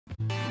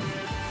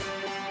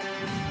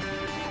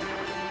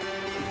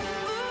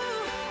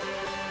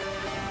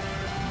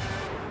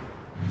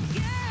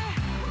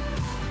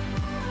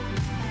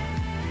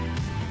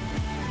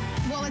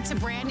It's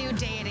a brand new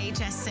day at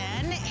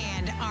HSN,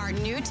 and our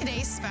new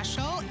today's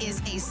special is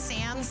a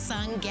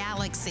Samsung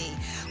Galaxy.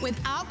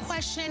 Without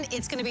question,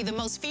 it's going to be the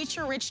most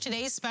feature-rich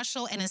today's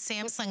special in a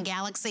Samsung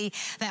Galaxy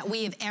that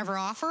we have ever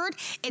offered.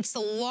 It's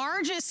the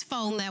largest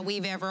phone that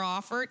we've ever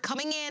offered,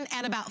 coming in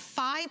at about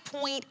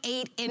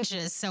 5.8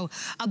 inches. So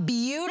a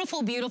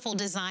beautiful, beautiful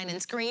design and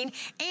screen,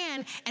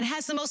 and it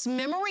has the most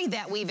memory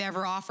that we've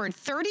ever offered,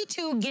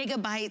 32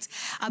 gigabytes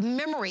of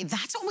memory.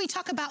 That's what we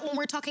talk about when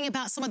we're talking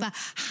about some of the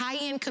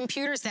high-end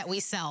computers that we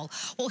sell.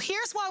 Well,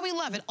 here's why we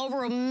love it.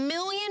 Over 1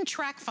 million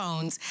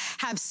TracFones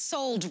have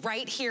sold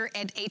right here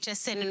at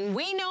HSN, and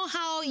we know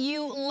how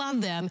you love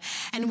them,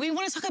 and we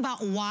want to talk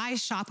about why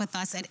shop with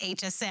us at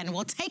HSN.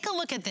 Well, take a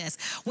look at this.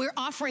 We're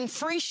offering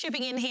free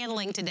shipping and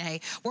handling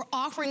today. We're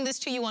offering this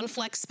to you on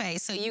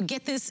FlexPay, so you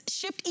get this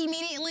shipped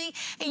immediately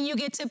and you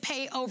get to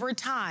pay over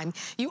time.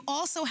 You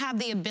also have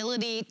the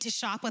ability to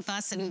shop with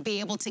us and be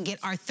able to get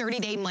our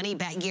 30-day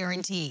money-back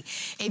guarantee.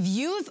 If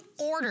you've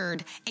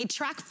ordered a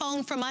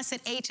TracFone from us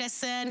at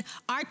HSN,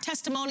 our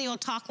testimonial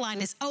talk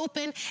line is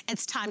open.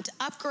 It's time to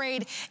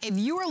upgrade. If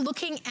you are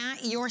looking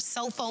at your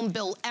cell phone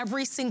bill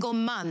every single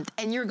month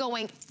and you're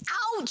going,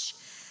 ouch,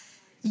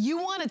 you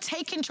want to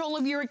take control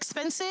of your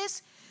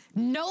expenses?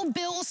 No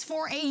bills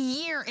for a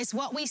year is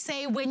what we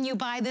say when you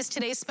buy this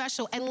today's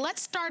special. And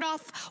let's start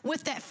off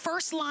with that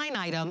first line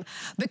item,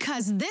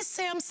 because this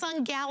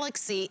Samsung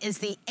Galaxy is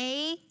the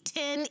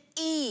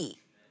A10e.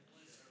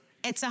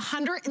 It's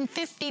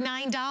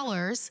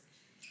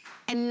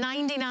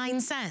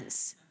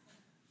 $159.99.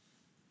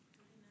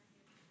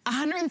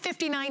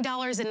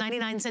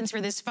 $159.99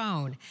 for this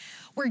phone.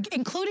 We're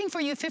including for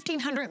you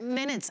 1,500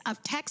 minutes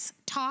of text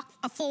talk,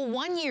 a full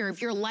 1 year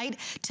if you're a light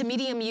to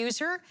medium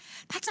user.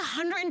 That's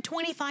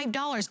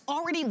 $125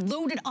 already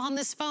loaded on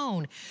this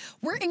phone.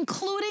 We're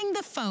including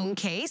the phone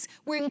case,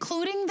 we're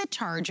including the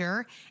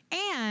charger,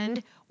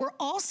 and we're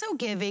also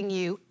giving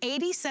you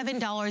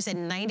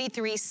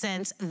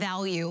 $87.93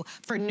 value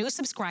for new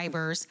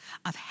subscribers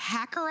of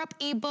Hacker Up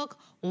ebook,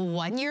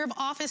 1 year of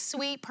Office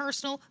Suite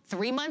Personal,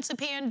 3 months of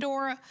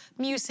Pandora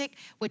Music,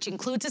 which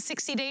includes a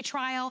 60-day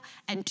trial,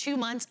 and 2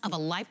 months of a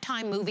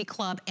lifetime movie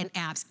club and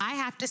apps. I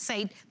have to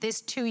say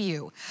this to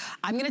you.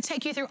 I'm gonna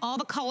take you through all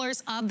the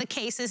colors of the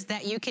cases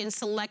that you can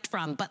select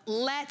from, but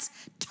let's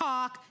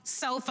talk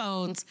cell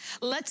phones.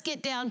 Let's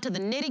get down to the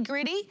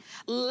nitty-gritty.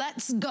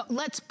 Let's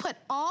put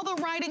all the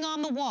writing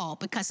on the wall,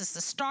 because it's the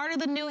start of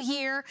the new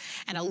year,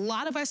 and a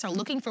lot of us are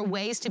looking for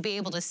ways to be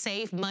able to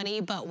save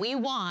money, but we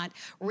want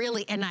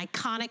really an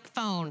iconic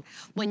phone.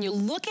 When you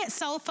look at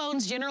cell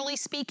phones, generally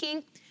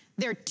speaking,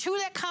 there are two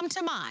that come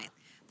to mind.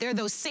 There are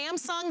those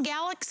Samsung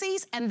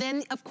Galaxies, and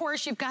then, of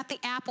course, you've got the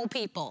Apple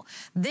people.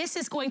 This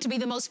is going to be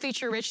the most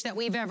feature-rich that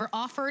we've ever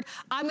offered.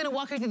 I'm gonna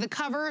walk you through the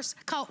covers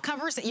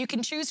that you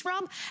can choose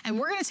from, and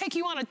we're gonna take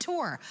you on a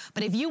tour.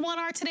 But if you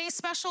want our today's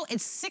special,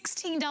 it's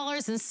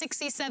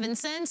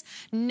 $16.67.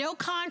 No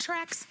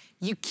contracts.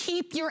 You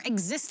keep your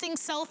existing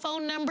cell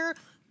phone number,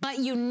 but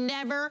you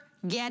never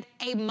get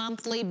a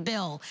monthly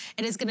bill.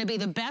 It is gonna be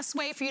the best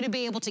way for you to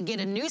be able to get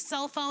a new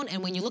cell phone,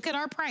 and when you look at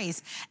our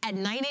price at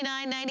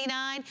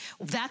 $99.99,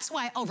 that's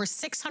why over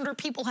 600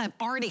 people have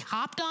already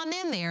hopped on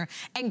in there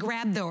and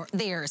grabbed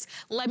theirs.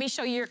 Let me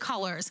show you your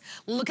colors.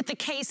 Look at the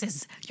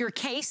cases. Your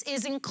case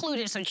is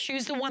included, so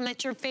choose the one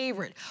that's your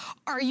favorite.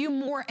 Are you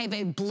more of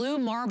a blue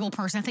marble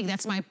person? I think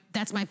that's my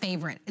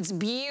favorite. It's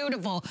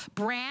beautiful,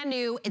 brand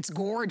new, it's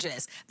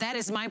gorgeous. That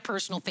is my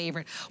personal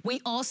favorite.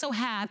 We also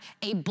have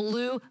a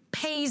blue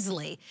paisley.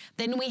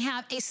 Then we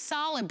have a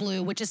solid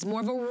blue, which is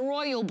more of a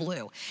royal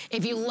blue.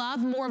 If you love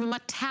more of a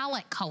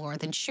metallic color,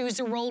 then choose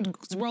the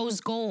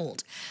rose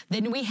gold.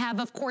 Then we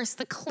have, of course,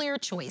 the clear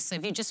choice. So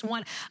if you just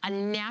want a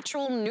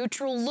natural,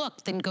 neutral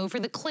look, then go for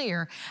the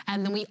clear.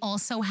 And then we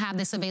also have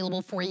this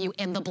available for you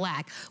in the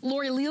black.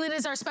 Lori Leland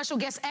is our special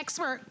guest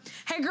expert.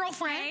 Hey,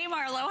 girlfriend. Hey,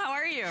 Marlo, how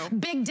are you?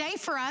 Big day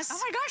for us. Oh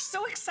my gosh,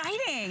 so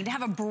exciting to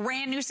have a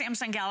brand new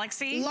Samsung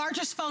Galaxy.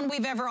 Largest phone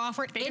we've ever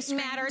offered. It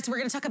matters. We're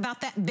gonna talk about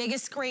that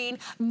biggest screen.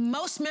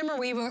 Most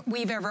memory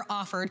we've ever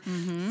offered.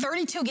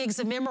 32 gigs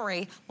of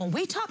memory. When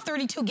we talk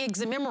 32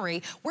 gigs of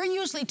memory, we're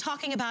usually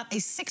talking about a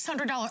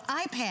 $600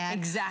 iPad.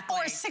 Exactly.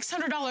 Or a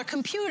 $600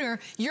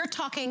 computer. You're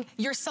talking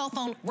your cell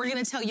phone. We're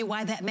gonna tell you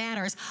why that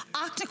matters.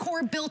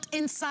 Octa-core built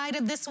inside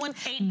of this one.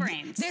 8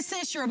 brains. This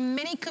is your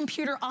mini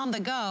computer on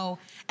the go.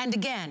 And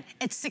again,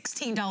 it's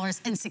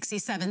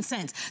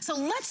 $16.67. So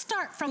let's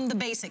start from the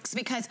basics,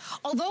 because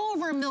although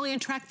over 1 million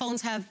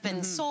TracFones have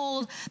been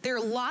sold, there are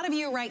a lot of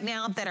you right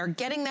now that are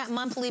getting that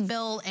monthly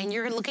bill, and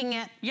you're looking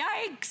at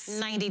yikes,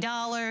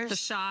 $90, the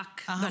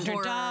shock,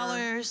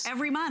 $100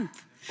 every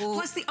month. Ooh.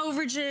 Plus the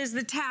overages,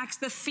 the tax,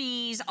 the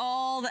fees,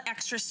 all the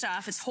extra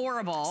stuff. It's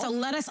horrible. So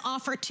let us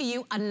offer to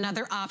you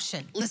another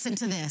option. Listen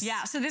to this.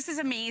 Yeah, so this is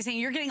amazing.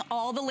 You're getting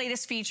all the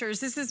latest features.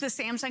 This is the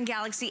Samsung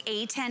Galaxy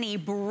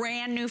A10e,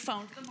 brand new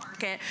phone to the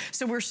market.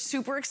 So we're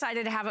super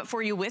excited to have it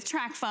for you with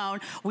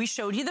TracFone. We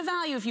showed you the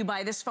value if you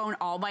buy this phone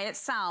all by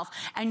itself,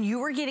 and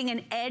you are getting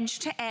an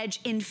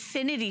edge-to-edge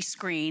infinity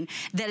screen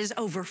that is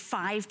over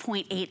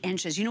 5.8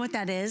 inches. You know what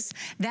that is?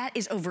 That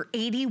is over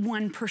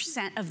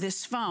 81% of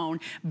this phone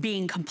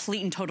being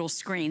complete and total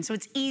screen. So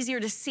it's easier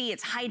to see,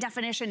 it's high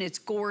definition, it's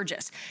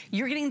gorgeous.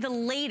 You're getting the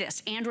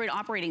latest Android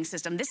operating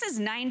system. This is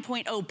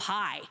 9.0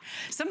 Pi.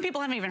 Some people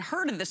haven't even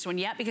heard of this one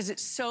yet because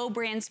it's so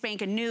brand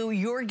spanking new.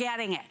 You're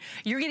getting it.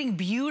 You're getting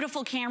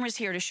beautiful cameras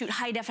here to shoot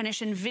high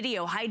definition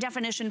video, high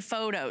definition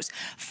photos,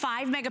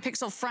 5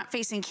 megapixel front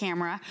facing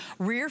camera,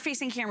 rear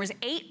facing camera is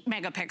 8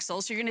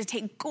 megapixels. So you're gonna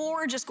take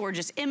gorgeous,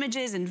 gorgeous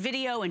images and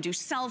video and do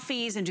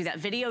selfies and do that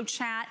video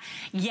chat.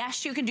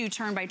 Yes, you can do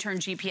turn-by-turn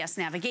GPS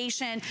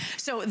navigation.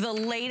 So the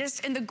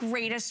latest and the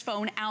greatest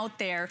phone out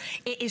there.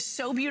 It is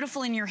so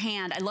beautiful in your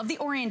hand. I love the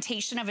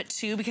orientation of it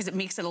too because it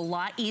makes it a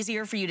lot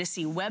easier for you to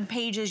see web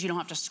pages. You don't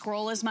have to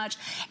scroll as much.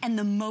 And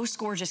the most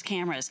gorgeous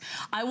cameras.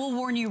 I will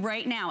warn you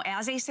right now,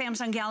 as a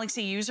Samsung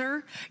Galaxy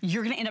user,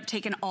 you're gonna end up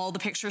taking all the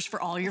pictures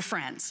for all your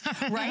friends,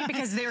 right?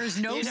 Because there is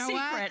no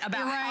secret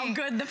about how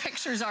good the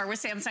pictures are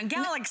with Samsung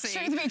Galaxy.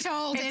 Truth be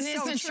told,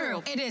 it's so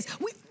true. It is.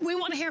 We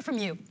want to hear from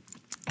you.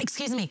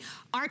 Excuse me,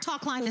 our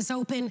talk line is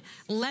open.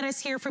 Let us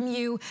hear from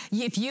you.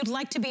 If you'd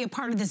like to be a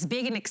part of this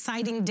big and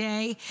exciting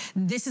day,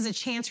 this is a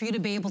chance for you to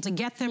be able to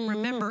get them.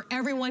 Remember,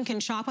 everyone can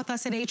shop with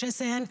us at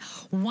HSN.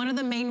 One of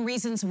the main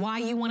reasons why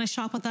you want to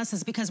shop with us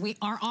is because we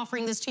are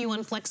offering this to you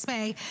on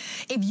FlexPay.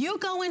 If you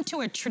go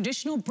into a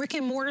traditional brick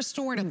and mortar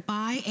store to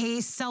buy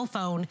a cell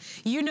phone,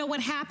 you know what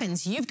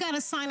happens. You've got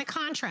to sign a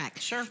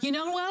contract. Sure. You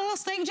know what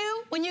else they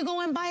do when you go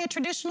and buy a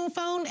traditional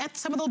phone at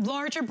some of the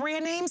larger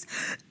brand names?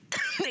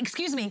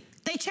 Excuse me,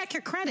 they check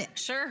your credit.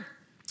 Sure.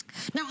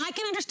 Now, I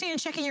can understand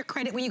checking your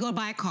credit when you go to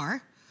buy a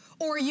car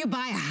or you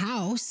buy a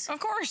house. Of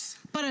course.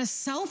 But a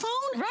cell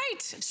phone? Right.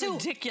 It's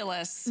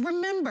ridiculous.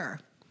 Remember,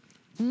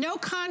 no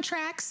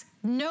contracts,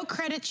 no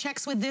credit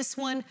checks with this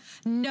one,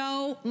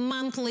 no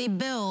monthly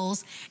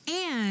bills,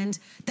 and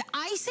the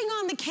icing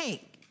on the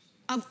cake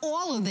of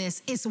all of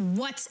this is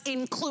what's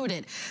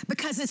included,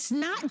 because it's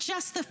not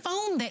just the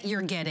phone that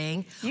you're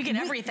getting. You get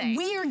everything.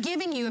 We are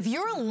giving you, if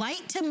you're a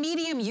light to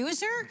medium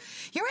user,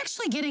 you're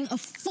actually getting a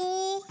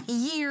full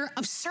year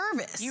of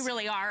service. You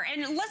really are.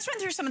 And let's run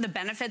through some of the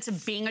benefits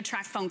of being a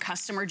TracFone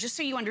customer, just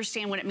so you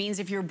understand what it means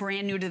if you're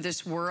brand new to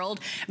this world.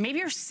 Maybe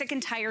you're sick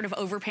and tired of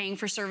overpaying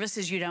for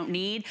services you don't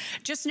need.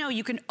 Just know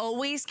you can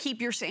always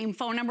keep your same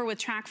phone number with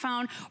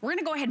TracFone. We're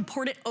gonna go ahead and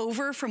port it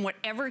over from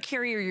whatever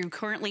carrier you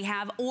currently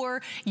have,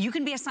 or you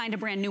can be assigned a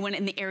brand new one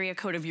in the area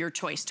code of your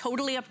choice.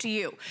 Totally up to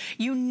you.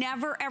 You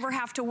never ever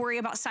have to worry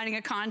about signing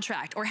a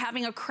contract or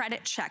having a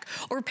credit check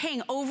or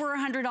paying over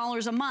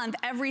 $100 a month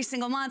every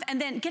single month and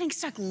then getting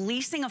stuck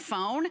leasing a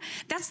phone.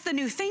 That's the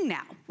new thing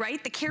now,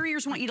 right? The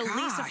carriers want you to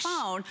lease a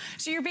phone.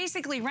 So you're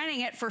basically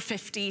renting it for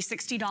 $50,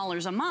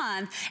 $60 a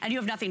month and you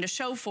have nothing to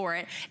show for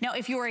it. Now,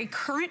 if you're a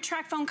current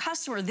TracFone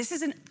customer, this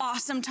is an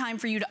awesome time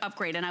for you to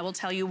upgrade, and I will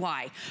tell you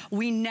why.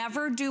 We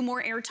never do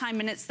more airtime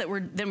minutes than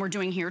we're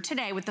doing here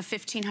today with the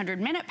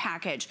 1,500-minute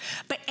package.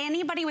 But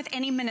anybody with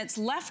any minutes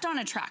left on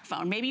a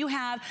TracFone, maybe you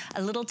have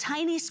a little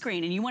tiny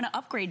screen and you want to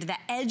upgrade to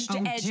that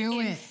edge-to-edge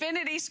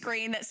infinity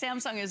screen that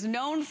Samsung is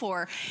known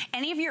for,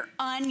 any of your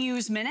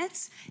unused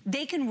minutes,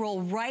 they can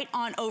roll right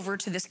on over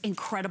to this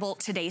incredible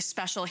today's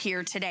special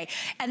here today.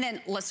 And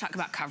then let's talk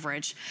about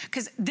coverage,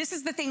 because this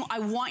is the thing I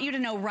want you to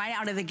know right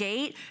out of the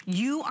gate.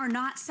 You are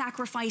not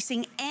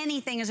sacrificing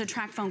anything as a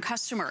TracFone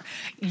customer.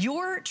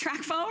 Your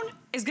TracFone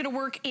is going to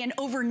work in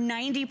over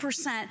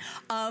 90%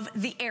 of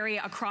the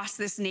area across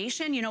this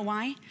nation. You know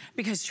why?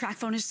 Because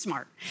TracFone is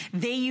smart.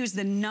 They use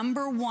the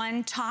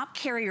 #1 top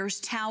carriers,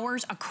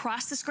 towers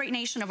across this great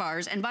nation of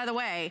ours. And by the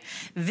way,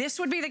 this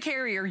would be the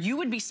carrier you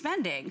would be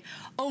spending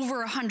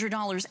over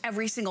 $100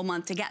 every single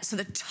month to get. So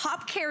the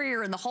top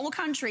carrier in the whole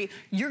country,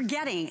 you're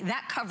getting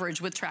that coverage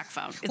with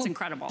TracFone. It's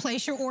incredible.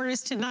 Place your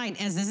orders tonight,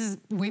 as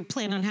we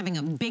plan on having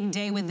a big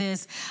day with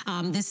this.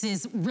 This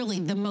is really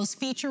the most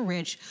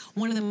feature-rich,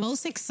 one of the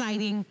most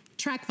exciting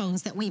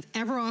TracFones that we've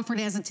ever offered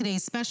as a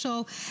today's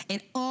special.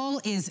 It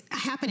all is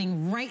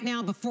happening right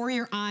now before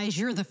your eyes.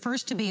 You're the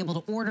first to be able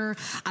to order.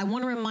 I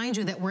want to remind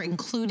you that we're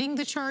including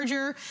the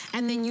charger,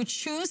 and then you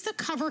choose the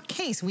cover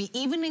case. We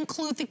even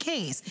include the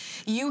case.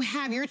 You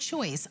have your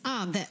choice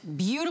of that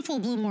beautiful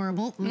blue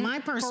marble, my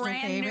personal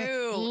favorite.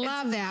 New.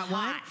 Love that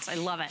one. I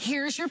love it.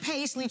 Here's your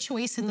paisley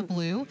choice in the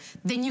blue.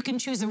 Then you can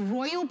choose a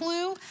royal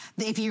blue.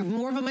 If you're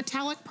more of a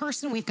metallic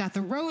person, we've got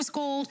the rose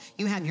gold.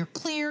 You have your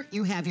clear,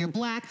 you have your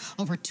black.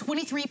 Over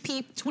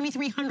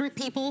 2,300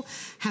 people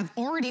have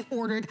already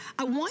ordered.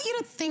 I want you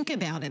to think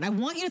about it. I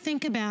want you to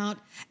think about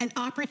an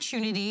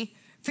opportunity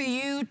for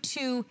you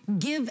to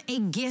give a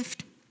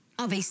gift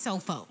of a cell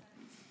phone.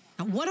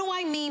 Now, what do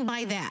I mean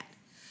by that?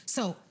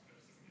 So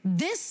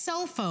this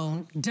cell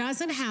phone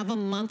doesn't have a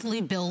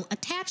monthly bill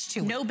attached to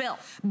it. No bill.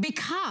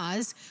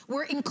 Because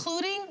we're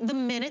including the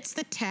minutes,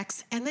 the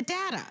texts, and the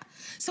data.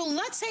 So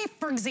let's say,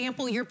 for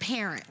example, your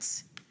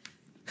parents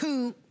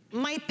who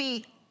might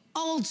be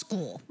old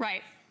school.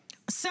 Right.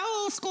 So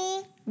old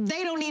school,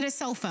 they don't need a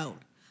cell phone.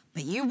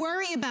 But you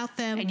worry about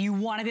them. And you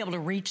want to be able to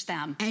reach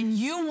them. And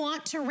you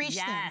want to reach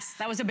them. Yes,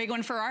 that was a big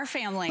one for our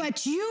family.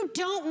 But you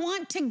don't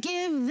want to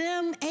give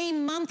them a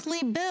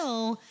monthly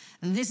bill.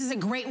 This is a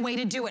great way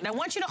to do it. And I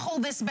want you to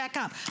hold this back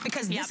up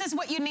because this is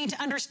what you need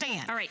to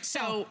understand. All right,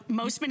 so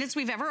most minutes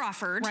we've ever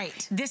offered.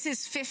 Right. This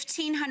is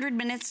 1,500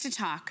 minutes to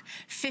talk,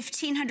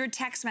 1,500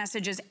 text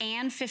messages,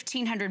 and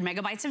 1,500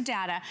 megabytes of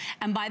data.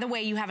 And by the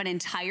way, you have an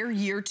entire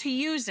year to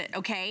use it,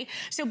 okay?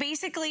 So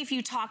basically, if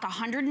you talk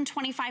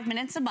 125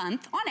 minutes a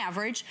month on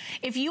average,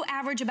 if you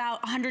average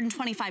about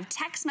 125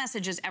 text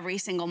messages every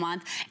single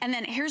month, and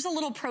then here's a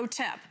little pro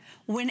tip.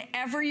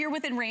 Whenever you're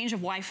within range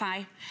of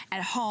Wi-Fi,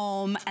 at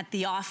home, at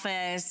the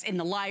office, in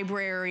the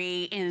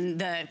library, in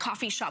the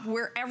coffee shop,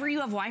 wherever you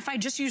have Wi-Fi,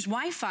 just use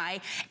Wi-Fi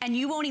and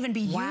you won't even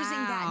be using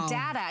that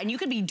data. And you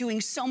could be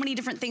doing so many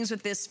different things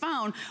with this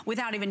phone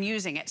without even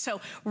using it. So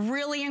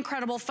really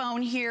incredible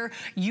phone here.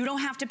 You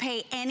don't have to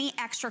pay any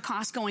extra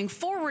cost going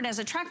forward as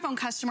a TracFone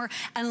customer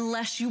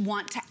unless you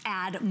want to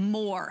add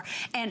more.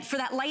 And for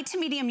that light to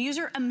medium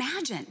user,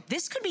 imagine,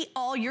 this could be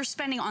all you're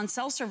spending on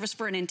cell service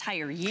for an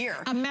entire year.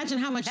 Imagine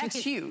how much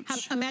That's huge.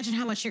 Imagine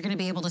how much you're going to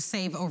be able to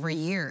save over a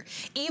year.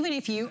 Even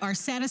if you are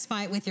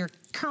satisfied with your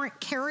current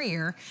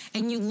carrier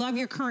and you love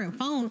your current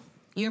phone,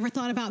 you ever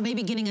thought about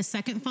maybe getting a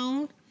second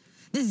phone?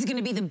 This is going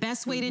to be the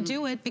best way to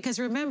do it because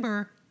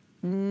remember,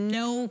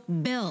 no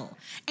bill.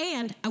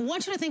 And I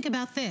want you to think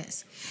about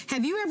this.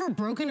 Have you ever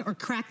broken or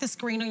cracked the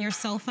screen on your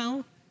cell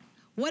phone?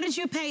 What did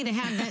you pay to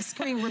have that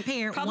screen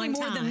repaired Probably one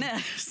time? more than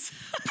this.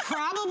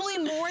 Probably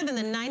more than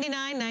the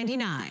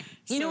 $99.99.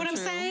 You know what I'm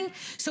saying?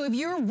 So if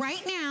you're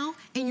right now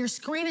and your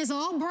screen is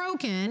all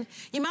broken,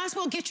 you might as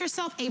well get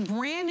yourself a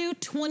brand new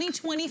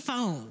 2020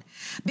 phone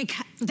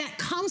because that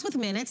comes with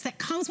minutes, that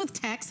comes with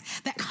text,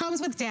 that comes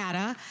with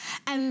data,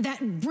 and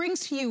that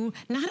brings to you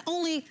not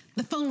only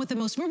the phone with the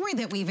most memory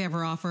that we've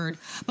ever offered,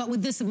 but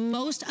with this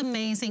most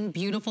amazing,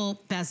 beautiful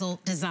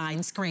bezel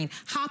design screen.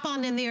 Hop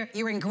on in there.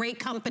 You're in great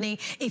company.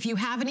 If you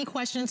have any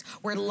questions,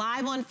 we're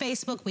live on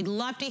Facebook. We'd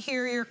love to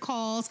hear your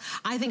calls.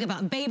 I think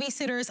about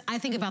babysitters. I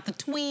think about the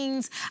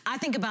tweens. I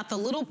think about the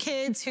little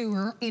kids who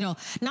are, you know,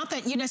 not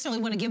that you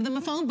necessarily want to give them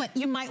a phone, but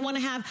you might want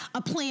to have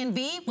a plan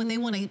B when they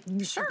want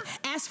to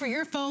ask for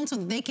your phone so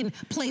that they can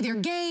play their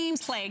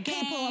games. Play a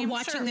game. People are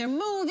watching their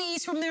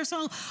movies from their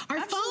phone. Our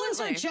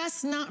phones are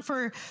just not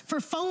for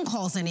phone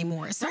calls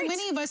anymore. So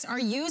many of us are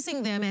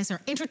using them as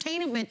our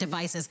entertainment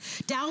devices,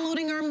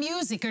 downloading our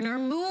music and our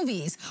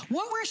movies.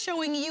 What we're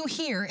showing you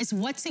here is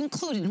what's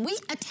included. We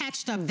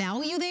attached a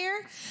value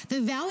there. The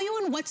value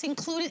in what's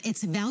included,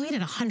 it's valued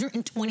at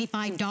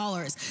 $125.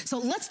 So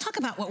let's talk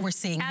about what we're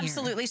seeing here.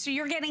 Absolutely. So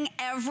you're getting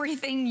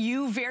everything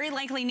you very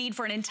likely need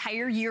for an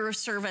entire year of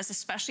service,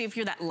 especially if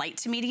you're that light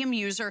to medium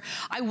user.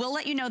 I will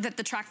let you know that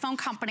the TracFone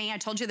company, I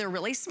told you they're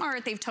really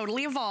smart. They've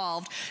totally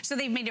evolved. So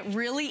they've made it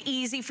really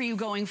easy for you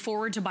going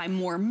forward to buy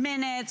more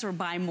minutes or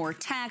buy more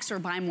text or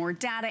buy more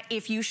data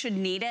if you should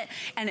need it.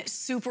 And it's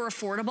super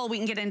affordable. We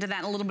can get into that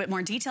in a little bit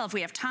more detail if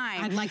we have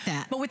time. I'd like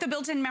that. But with the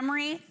built-in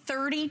memory,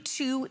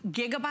 32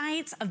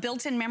 gigabytes of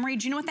built-in memory.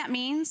 Do you know what that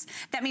means?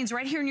 That means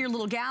right here in your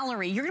little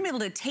gallery, you're gonna be able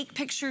to take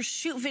pictures,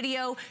 shoot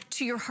video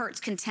to your heart's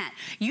content.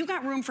 You've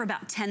got room for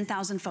about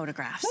 10,000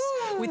 photographs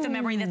with the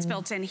memory that's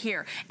built in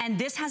here. And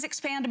this has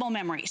expandable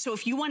memory. So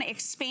if you wanna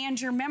expand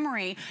your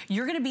memory,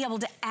 you're gonna be able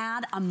to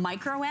add a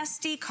micro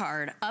SD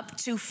card up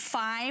to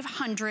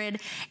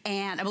 500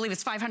 and I believe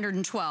it's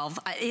 512.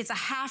 It's a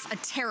half a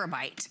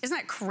terabyte. Isn't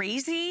that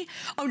crazy?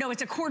 Oh no,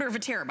 it's a quarter of a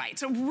terabyte.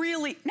 So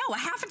really, no, a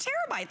half a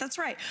terabyte, that's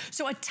right.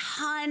 So a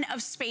ton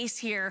of space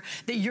here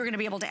that you're gonna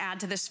be able to add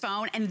to this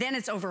phone. And then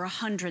it's over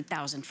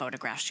 100,000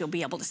 photographs you'll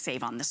be able to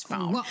save on this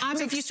phone. Well,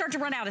 so if you start to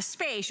run out of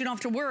space, you don't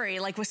have to worry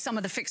like with some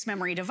of the fixed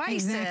memory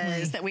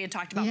devices that we had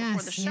talked about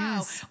before the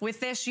show. With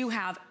this, you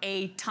have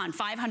a ton,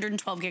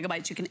 512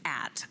 gigabytes you can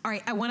add. All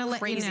right, I wanna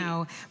let you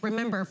know,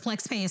 remember,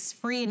 FlexPay is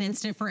free and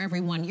instant for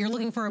everyone. You're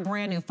looking for a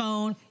brand new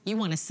phone, you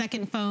want a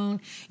second phone,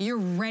 you're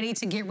ready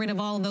to get rid of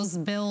all of those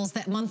bills,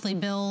 that monthly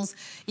bills.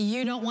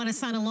 You don't wanna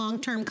sign a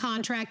long-term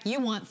contract. You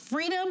want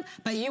freedom,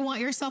 but you want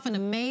yourself an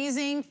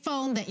amazing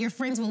phone that your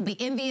friends will be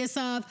envious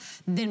of,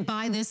 then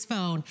buy this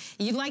phone.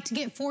 You'd like to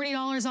get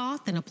 $40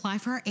 off, then apply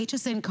for our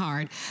HSN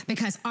card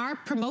because our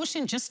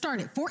promotion just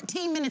started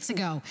 14 minutes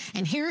ago.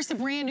 And here's the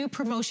brand new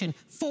promotion,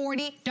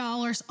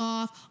 $40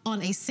 off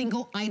on a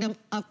single item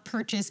of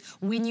purchase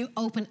when you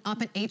open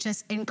up an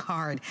HSN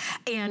card.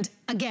 And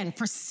again,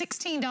 for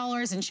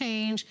 $16 and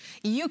change,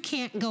 you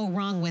can't go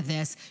wrong with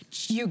this.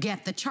 You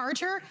get the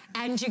charger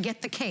and you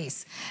get the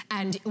case.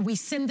 And we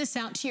send this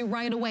out to you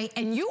right away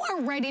and you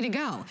are ready to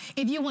go.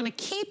 If you want to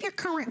keep your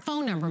current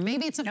phone number,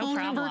 maybe it's a phone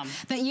number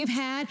that you've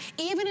had,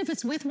 even if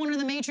it's with one of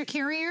the major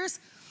carriers,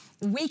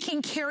 we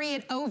can carry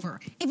it over.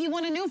 If you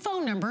want a new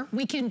phone number,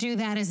 we can do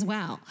that as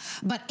well.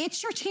 But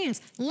it's your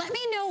chance. Let me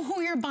know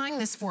who you're buying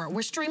this for.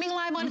 We're streaming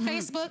live on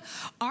Facebook.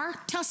 Our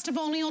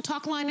testimonial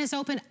talk line is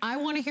open. I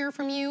want to hear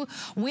from you.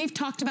 We've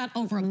talked about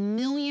over 1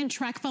 million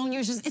TracFone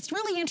users. It's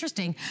really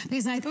interesting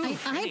because I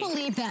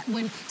believe that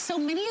when so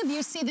many of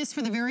you see this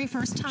for the very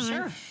first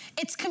time,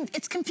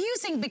 it's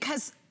confusing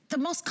because the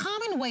most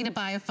common way to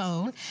buy a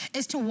phone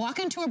is to walk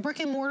into a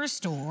brick and mortar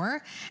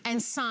store and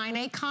sign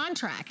a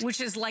contract. Which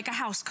is like a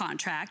house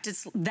contract.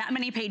 It's that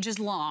many pages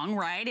long,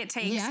 right? It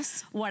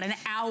takes, what, an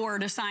hour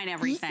to sign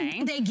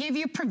everything. They give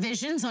you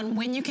provisions on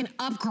when you can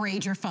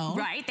upgrade your phone.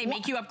 Right, they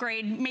make you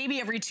upgrade maybe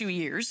every 2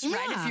 years,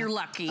 right, if you're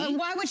lucky.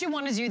 Why would you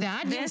want to do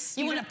that?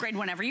 You can upgrade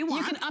whenever you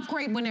want. You can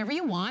upgrade whenever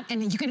you want,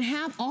 and you can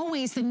have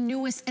always the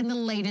newest and the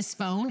latest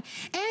phone,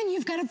 and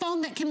you've got a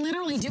phone that can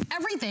literally do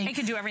everything. It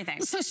can do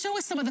everything. So show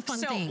us some of the fun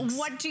things.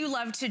 What do you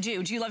love to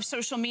do? Do you love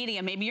social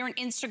media? Maybe you're an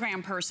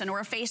Instagram person or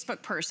a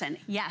Facebook person.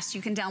 Yes,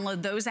 you can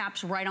download those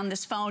apps right on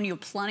this phone. You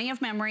have plenty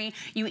of memory.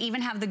 You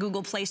even have the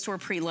Google Play Store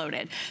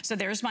preloaded. So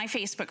there's my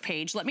Facebook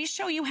page. Let me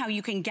show you how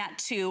you can get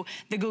to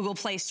the Google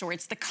Play Store.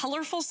 It's the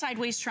colorful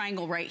sideways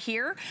triangle right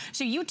here.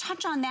 So you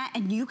touch on that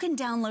and you can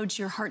download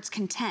to your heart's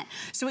content.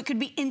 So it could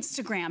be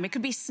Instagram, it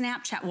could be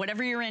Snapchat,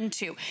 whatever you're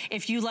into.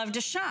 If you love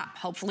to shop,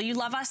 hopefully you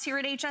love us here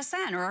at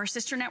HSN or our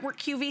sister network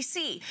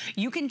QVC,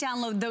 you can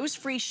download those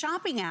free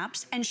shopping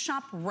apps and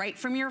shop right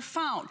from your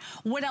phone.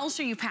 What else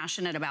are you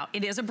passionate about?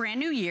 It is a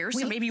brand new year,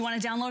 so maybe you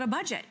want to download a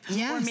budget.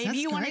 Yes, or maybe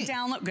you want to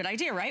download, good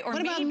idea, right? Or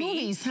what about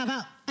movies? How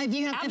about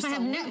if I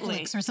have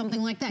Netflix or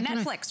something like that?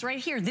 Netflix, right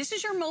here. This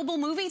is your mobile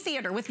movie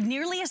theater with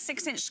nearly a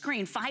 6-inch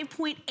screen,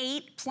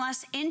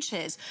 5.8+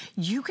 inches.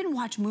 You can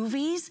watch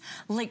movies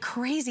like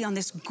crazy on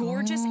this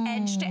gorgeous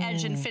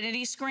edge-to-edge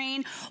infinity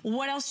screen.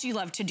 What else do you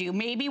love to do?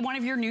 Maybe one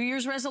of your New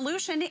Year's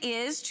resolution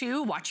is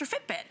to watch your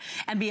Fitbit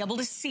and be able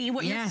to see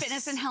what your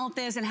fitness and health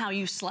is and how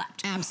you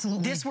slept.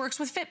 Absolutely. This works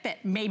with Fitbit.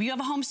 Maybe you have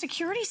a home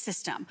security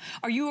system.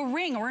 Are you a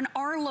Ring or an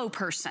Arlo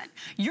person?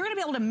 You're gonna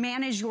be able to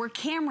manage your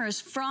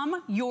cameras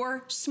from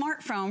your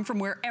smartphone from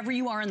wherever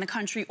you are in the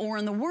country or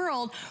in the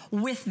world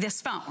with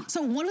this phone.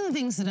 So one of the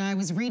things that I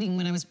was reading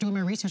when I was doing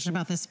my research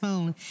about this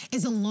phone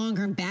is a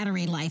longer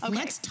battery life. Okay.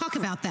 Let's talk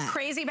about that.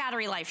 Crazy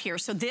battery life here.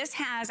 So this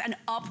has an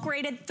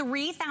upgraded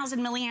 3,000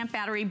 milliamp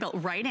battery built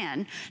right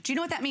in. Do you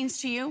know what that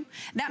means to you?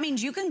 That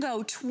means you can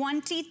go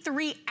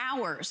 23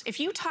 hours. If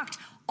you talked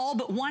all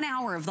but 1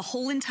 hour of the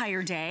whole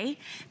entire day,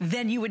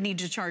 then you would need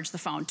to charge the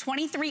phone.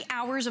 23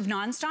 hours of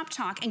nonstop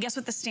talk, and guess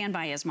what the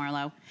standby is,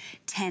 Marlo?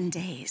 10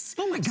 days.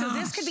 Oh my gosh. So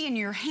this could be in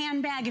your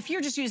handbag if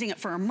you're just using it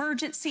for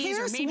emergencies,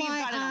 or maybe you've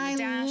got it on the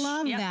dash. I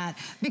love that,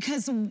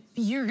 because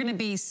you're gonna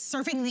be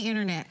surfing the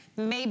internet,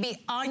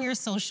 maybe on your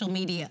social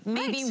media,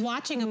 maybe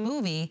watching a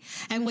movie,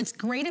 and what's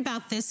great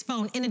about this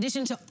phone, in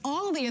addition to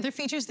all the other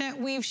features that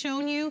we've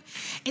shown you,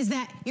 is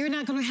that you're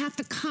not gonna have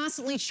to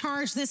constantly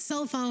charge this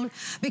cell phone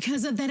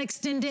because of that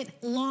extended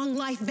long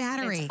life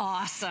battery. It's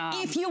awesome.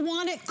 If you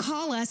want it,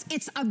 call us.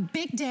 It's a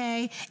big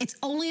day. It's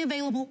only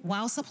available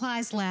while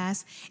supplies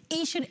last.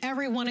 Each and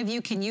every one of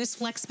you can use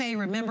FlexPay.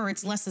 Remember,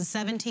 it's less than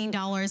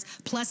 $17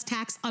 plus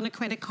tax on a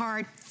credit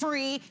card,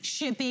 free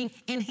shipping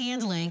and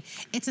handling.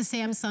 It's a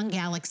Samsung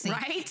Galaxy.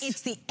 Right?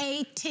 It's the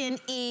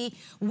A10e.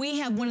 We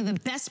have one of the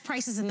best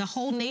prices in the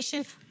whole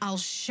nation. I'll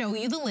show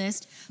you the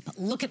list, but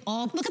look at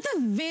the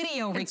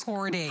video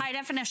recording. High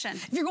definition.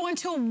 If you're going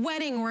to a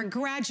wedding or a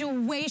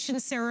graduation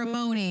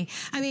ceremony,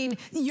 I mean,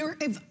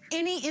 if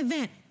any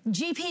event,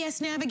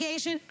 GPS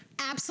navigation,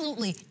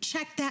 absolutely.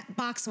 Check that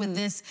box with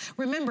this.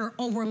 Remember,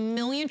 over 1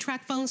 million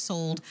TracFones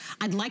sold.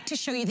 I'd like to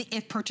show you the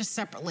if purchase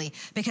separately,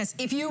 because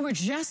if you were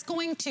just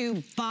going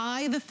to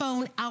buy the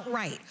phone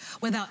outright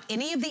without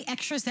any of the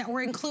extras that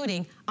we're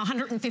including,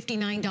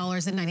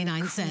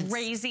 $159.99.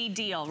 Crazy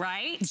deal,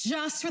 right?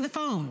 Just for the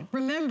phone.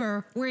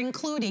 Remember, we're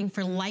including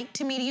for light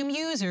to medium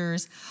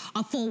users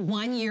a full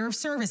 1 year of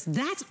service.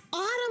 That's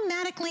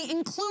automatically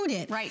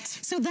included. Right.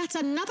 So that's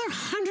another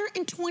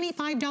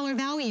 $125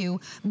 value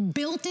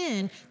built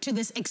in to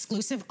this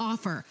exclusive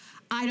offer.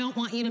 I don't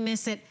want you to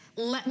miss it.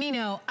 Let me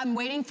know. I'm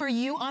waiting for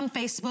you on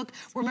Facebook.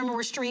 Remember,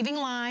 we're streaming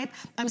live.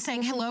 I'm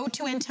saying hello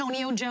to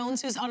Antonio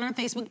Jones, who's on our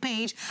Facebook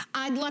page.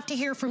 I'd love to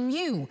hear from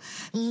you.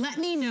 Let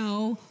me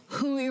know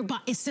who you're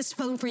buying. Is this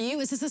phone for you?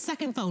 Is this a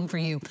second phone for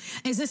you?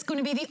 Is this going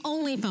to be the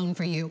only phone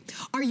for you?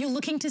 Are you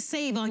looking to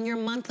save on your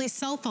monthly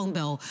cell phone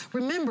bill?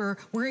 Remember,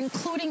 we're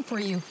including for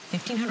you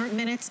 1,500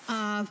 minutes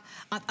of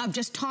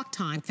just talk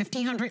time,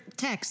 1,500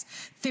 texts,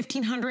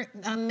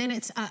 1,500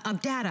 minutes of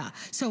data.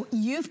 So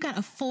you've got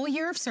a full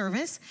year of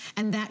service,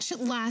 and that should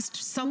last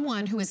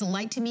someone who is a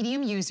light to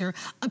medium user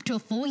up to a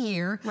full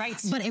year. Right.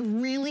 But it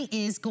really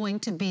is going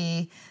to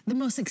be the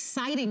most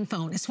exciting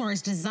phone as far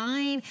as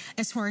design,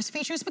 as far as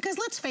features, because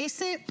let's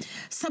face it,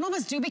 some of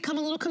us do become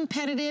a little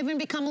competitive and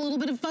become a little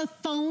bit of a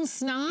phone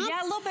snob.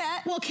 Yeah, a little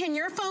bit. Well, can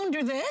your phone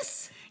do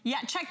this? Yeah,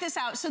 check this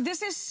out. So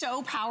this is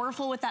so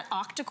powerful with that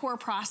octa-core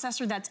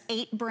processor. That's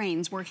 8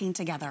 brains working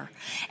together.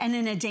 And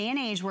in a day and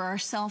age where our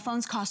cell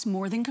phones cost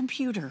more than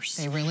computers.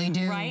 They really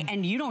do. Right?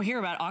 And you don't hear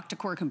about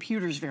octa-core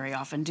computers very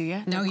often, do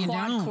you? No, you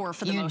don't. Quad-core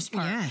for the most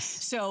part. Yes.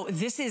 So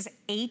this is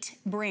 8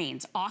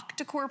 brains.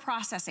 Octa-core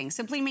processing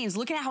simply means,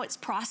 look at how it's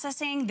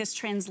processing this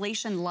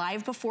translation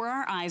live before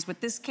our eyes with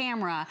this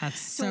camera.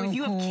 That's so if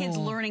you cool. have kids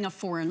learning a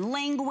foreign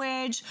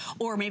language,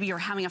 or maybe you're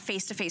having a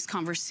face-to-face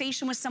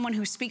conversation with someone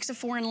who speaks a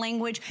foreign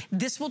language,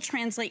 this will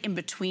translate in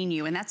between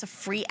you, and that's a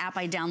free app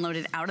I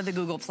downloaded out of the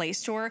Google Play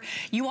Store.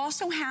 You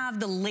also have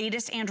the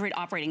latest Android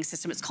operating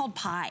system. It's called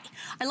Pi.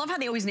 I love how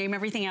they always name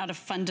everything out of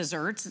fun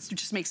desserts. It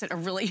just makes it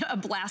a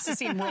blast to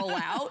see them roll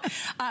out.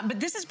 But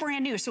this is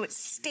brand new, so it's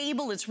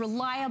stable, it's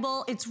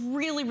reliable, it's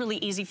really, really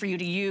easy for you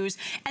to use.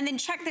 And then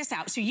check this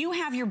out. So you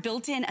have your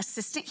built-in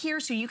assistant here,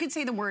 so you can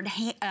say the words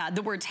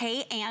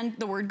hey and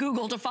the word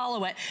Google to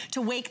follow it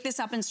to wake this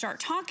up and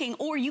start talking,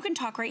 or you can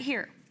talk right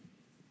here.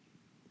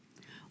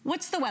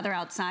 What's the weather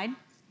outside?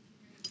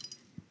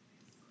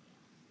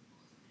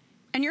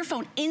 And your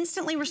phone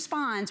instantly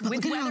responds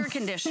with weather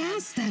conditions. Look at how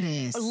fast that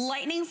is.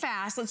 Lightning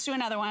fast. Let's do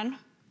another one.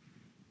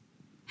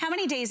 How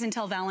many days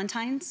until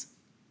Valentine's?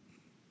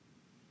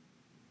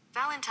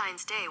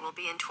 Valentine's Day will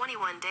be in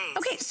 21 days.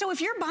 Okay, so if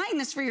you're buying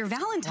this for your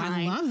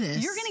Valentine, I love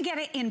this. You're gonna get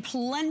it in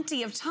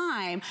plenty of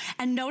time,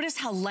 and notice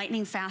how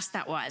lightning fast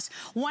that was.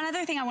 One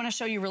other thing I wanna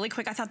show you really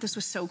quick, I thought this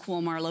was so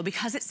cool, Marlo,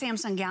 because it's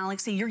Samsung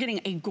Galaxy, you're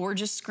getting a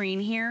gorgeous screen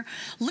here.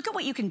 Look at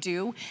what you can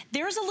do.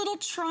 There's a little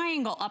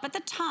triangle up at the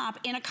top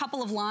in a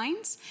couple of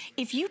lines.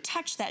 If you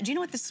touch that, do you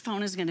know what this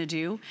phone is gonna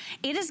do?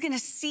 It is gonna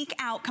seek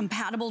out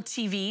compatible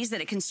TVs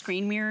that it can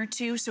screen mirror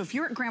to. So if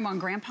you're at Grandma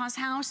and Grandpa's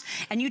house,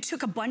 and you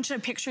took a bunch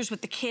of pictures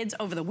with the kids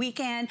over the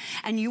weekend,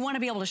 and you want to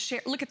be able to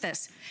share, look at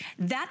this.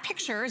 That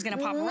picture is going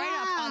to pop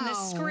right up on the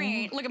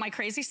screen. Look at my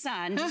crazy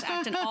son, just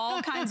acting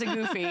all kinds of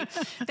goofy.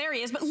 There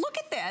he is, but look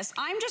at this.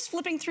 I'm just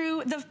flipping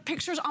through the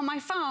pictures on my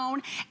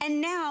phone,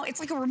 and now it's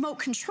like a remote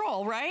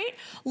control, right?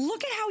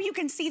 Look at how you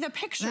can see the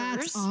pictures.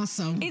 That's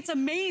awesome. It's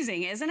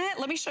amazing, isn't it?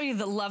 Let me show you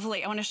the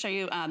lovely, I want to show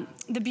you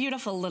the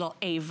beautiful little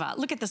Ava.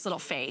 Look at this little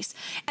face.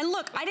 And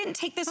look, I didn't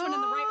take this one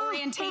in the right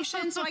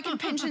orientation, so I can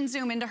pinch and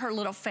zoom into her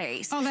little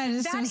face. Oh, that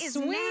is That so is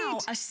sweet. now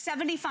a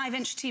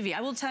 75-inch TV. I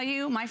will tell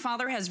you, my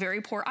father has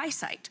very poor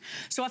eyesight.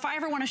 So if I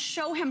ever want to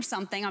show him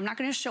something, I'm not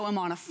going to show him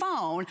on a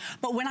phone,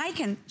 but when I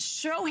can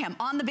show him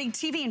on the big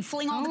TV and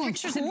fling all the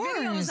pictures and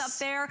videos up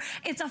there,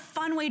 it's a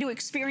fun way to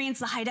experience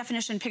the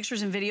high-definition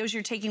pictures and videos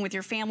you're taking with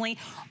your family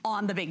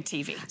on the big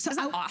TV. So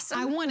Isn't that awesome?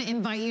 I want to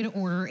invite you to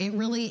order. It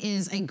really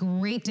is a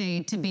great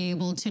day to be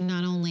able to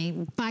not only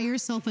buy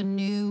yourself a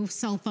new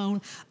cell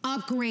phone,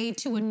 upgrade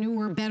to a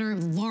newer, better,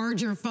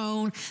 larger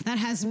phone that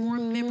has more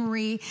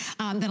memory,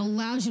 that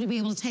allows you to be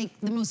able to take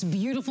the most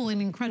beautiful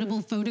and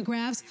incredible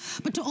photographs,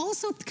 but to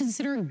also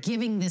consider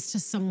giving this to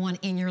someone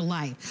in your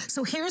life.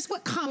 So here's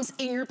what comes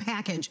in your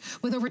package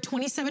with over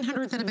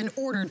 2,700 that have been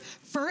ordered.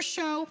 First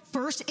show,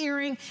 first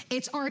airing,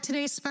 it's our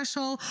today's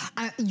special.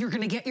 You're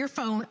gonna get your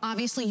phone.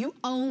 Obviously, you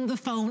own the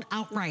phone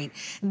outright.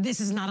 This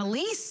is not a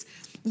lease.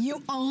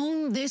 You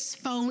own this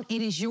phone,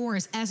 it is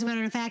yours. As a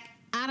matter of fact,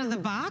 out of the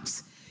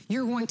box,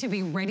 you're going to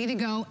be ready to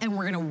go, and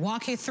we're gonna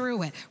walk you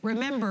through it.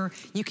 Remember,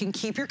 you can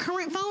keep your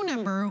current phone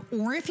number,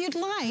 or if you'd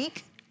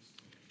like,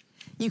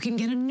 you can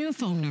get a new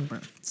phone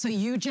number. So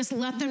you just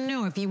let them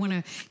know if you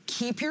wanna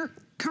keep your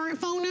current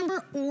phone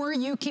number, or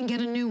you can get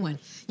a new one.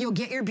 You'll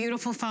get your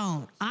beautiful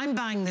phone. I'm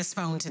buying this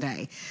phone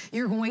today.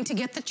 You're going to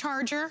get the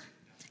charger,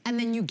 and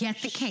then you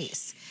get the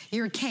case.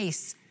 Your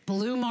case,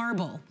 blue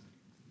marble,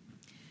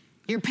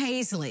 your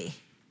paisley,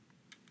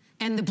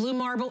 and the blue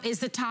marble is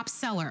the top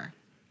seller,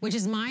 which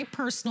is my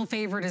personal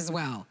favorite as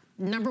well.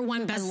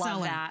 #1 bestseller. I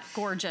love that,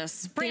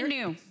 gorgeous, brand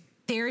new.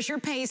 There's your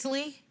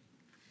paisley,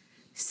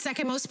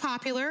 second most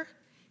popular.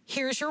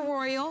 Here's your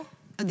royal,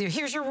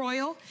 here's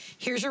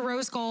your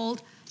rose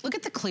gold. Look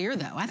at the clear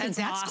though, I think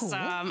that's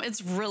awesome. Cool.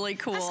 It's really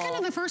cool. That's kind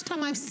of the first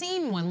time I've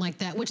seen one like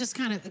that, which is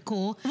kind of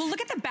cool. Well, look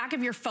at the back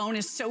of your phone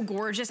is so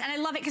gorgeous, and I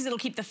love it because it'll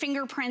keep the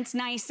fingerprints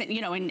nice and,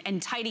 you know,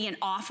 and tidy and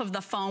off of the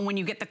phone when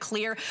you get the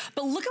clear.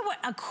 But look at what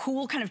a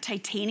cool kind of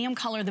titanium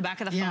color the back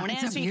of the phone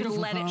is, so you can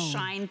let it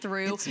shine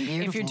through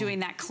if you're doing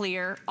that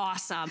clear.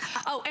 Awesome.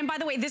 Oh, and by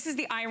the way, this is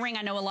the iRing.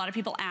 I know a lot of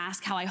people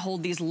ask how I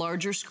hold these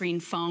larger screen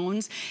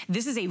phones.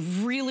 This is a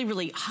really,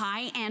 really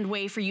high-end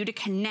way for you to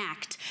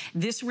connect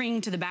this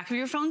ring to the back of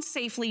your phone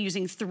safely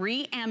using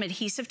 3M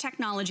adhesive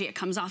technology. It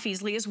comes off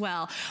easily as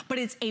well, but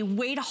it's a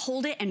way to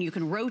hold it, and you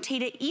can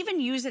rotate it,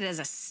 even use it as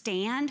a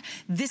stand.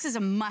 This is a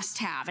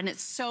must-have, and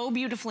it's so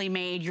beautifully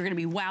made. You're gonna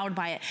be wowed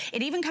by it.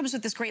 It even comes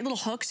with this great little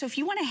hook, so if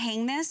you wanna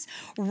hang this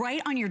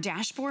right on your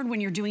dashboard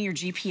when you're doing your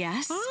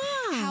GPS,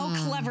 How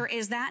clever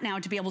is that now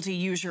to be able to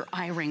use your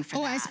eye-ring for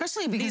that?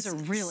 Especially because these are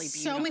really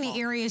beautiful. So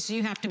many areas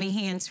you have to be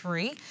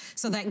hands-free,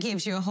 so that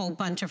gives you a whole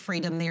bunch of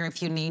freedom there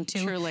if you need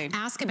to. Truly.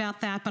 Ask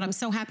about that, but I'm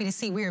so happy to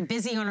see we are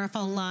busy on our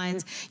phone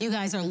lines. You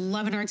guys are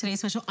loving our Today's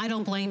Special. I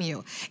don't blame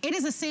you. It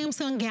is a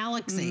Samsung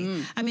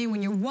Galaxy. I mean,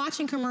 when you're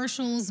watching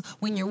commercials,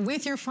 when you're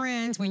with your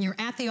friends, when you're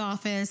at the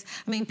office,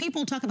 I mean,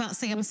 people talk about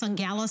Samsung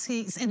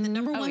Galaxies, and the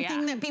number one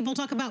thing that people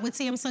talk about with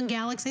Samsung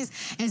Galaxies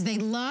is they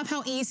love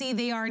how easy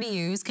they are to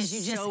use, because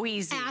you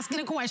just ask it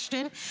a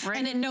question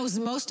and it knows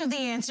most of the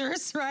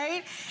answers,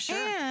 right? Sure.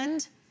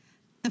 And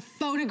the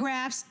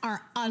photographs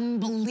are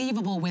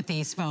unbelievable with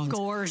these phones.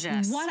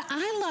 Gorgeous. What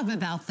I love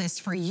about this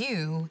for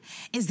you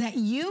is that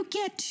you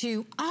get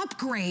to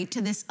upgrade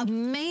to this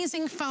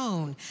amazing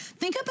phone.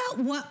 Think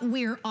about what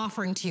we're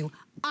offering to you.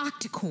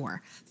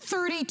 Octa-core,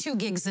 32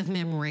 gigs of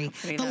memory,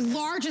 the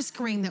largest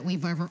screen that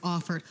we've ever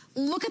offered.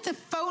 Look at the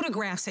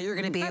photographs that you're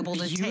gonna be able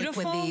to take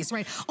with these,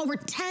 right? Over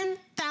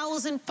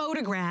 10,000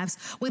 photographs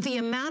with the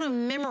amount of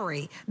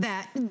memory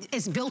that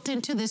is built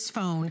into this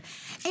phone.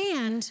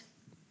 And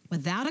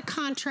without a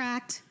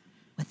contract,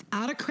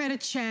 without a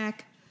credit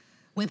check,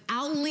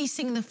 without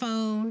leasing the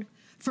phone,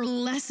 for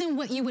less than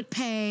what you would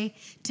pay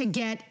to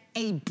get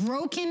a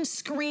broken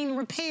screen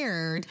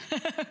repaired,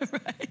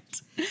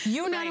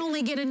 you not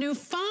only get a new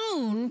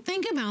phone,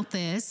 think about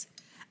this,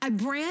 a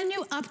brand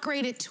new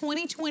upgraded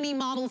 2020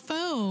 model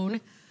phone,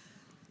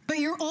 but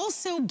you're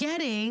also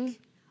getting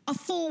a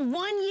full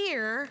 1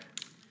 year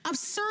of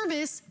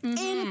service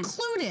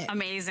included.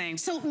 Amazing.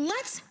 So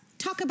let's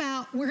talk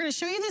about, we're gonna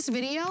show you this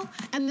video,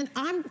 and then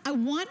I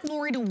want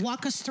Lori to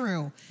walk us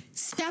through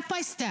step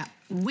by step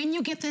when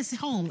you get this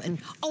home and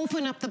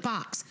open up the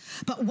box.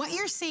 But what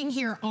you're seeing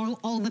here are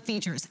all the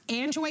features.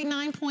 Android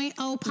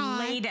 9.0 Pie.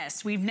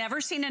 Latest. We've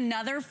never seen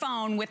another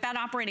phone with that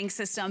operating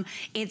system.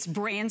 It's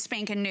brand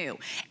spanking new.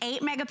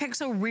 8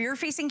 megapixel rear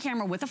facing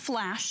camera with a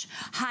flash,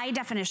 high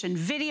definition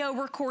video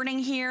recording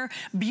here,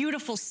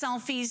 beautiful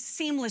selfies,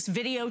 seamless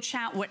video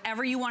chat,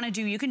 whatever you want to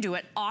do, you can do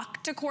it.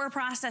 Octa-core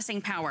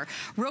processing power.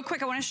 Real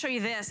quick, I want to show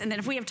you this, and then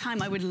if we have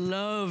time, I would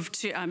love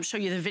to show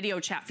you the video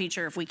chat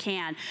feature if we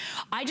can.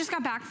 I just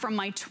got back from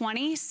my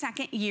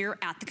 22nd year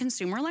at the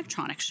Consumer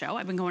Electronics Show.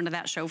 I've been going to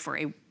that show for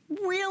a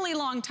really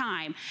long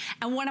time.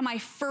 And one of my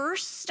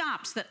first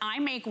stops that I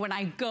make when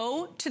I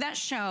go to that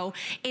show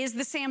is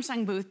the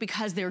Samsung booth,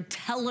 because their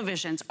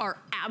televisions are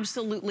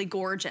absolutely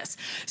gorgeous.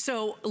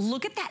 So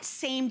look at that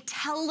same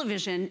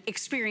television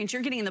experience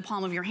you're getting in the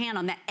palm of your hand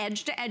on that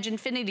edge-to-edge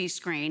infinity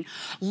screen.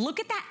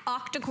 Look at that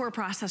octa-core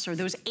processor,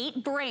 those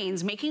 8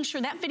 brains, making sure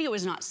that video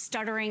is not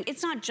stuttering,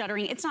 it's not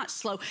juddering, it's not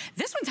slow.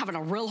 This one's having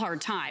a real hard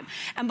time.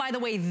 And by the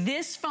way,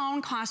 this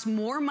phone costs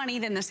more money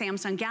than the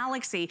Samsung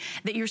Galaxy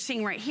that you're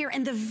seeing right here.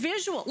 And the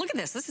visual, look at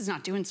this is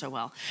not doing so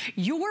well.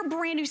 Your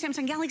brand new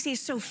Samsung Galaxy is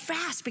so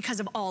fast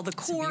because of all the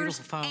cores,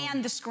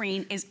 and the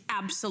screen is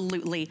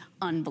absolutely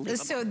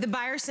unbelievable. So the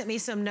buyer sent me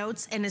some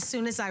notes, and as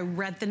soon as I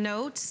read the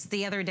notes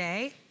the other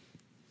day,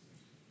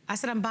 I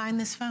said, I'm buying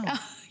this phone.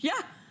 Yeah.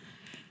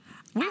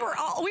 We were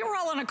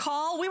all on a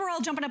call. We were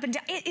all jumping up and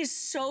down. It is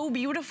so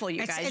beautiful,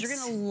 you guys. You're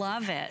gonna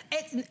love it.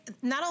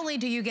 Not only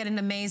do you get an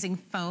amazing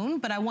phone,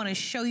 but I want to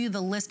show you the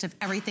list of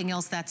everything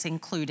else that's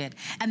included.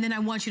 And then I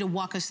want you to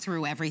walk us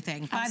through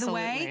everything. By the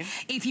way,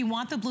 if you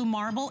want the blue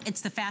marble,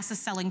 it's the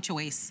fastest selling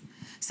choice.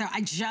 So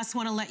I just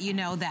want to let you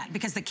know that,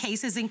 because the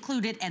case is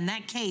included, and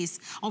that case,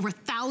 over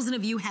 1,000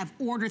 of you have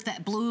ordered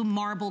that blue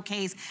marble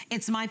case.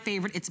 It's my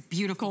favorite. It's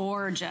beautiful.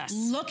 Gorgeous.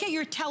 Look at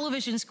your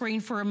television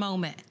screen for a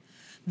moment.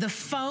 The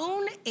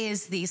phone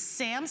is the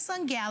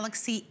Samsung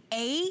Galaxy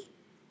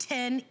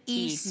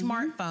A10e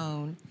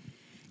smartphone.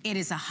 It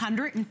is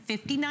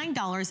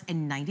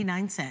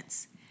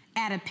 $159.99.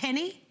 Add a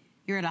penny,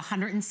 you're at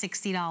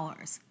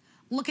 $160.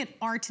 Look at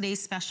our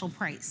today's special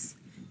price,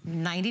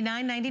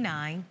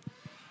 $99.99,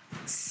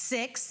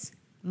 6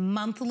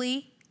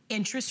 monthly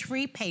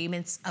interest-free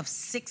payments of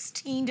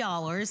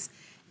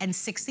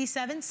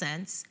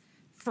 $16.67,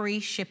 free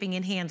shipping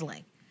and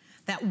handling.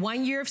 That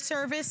 1 year of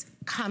service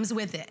comes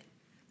with it.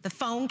 The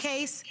phone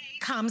case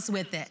comes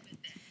with it.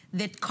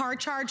 The car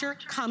charger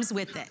comes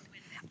with it.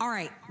 All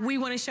right, we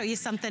want to show you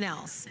something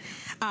else.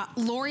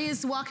 Lori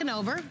is walking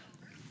over.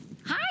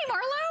 Hi,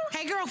 Marlo.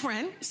 Hey,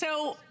 girlfriend.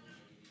 So,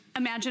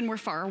 imagine we're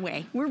far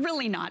away. We're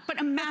really not, but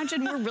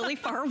imagine we're really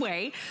far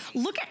away.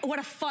 Look at what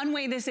a fun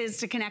way this is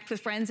to connect with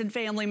friends and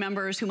family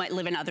members who might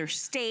live in other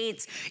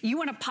states. You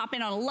want to pop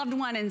in on a loved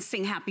one and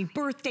sing happy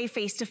birthday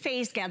face to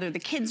face, gather the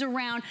kids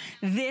around.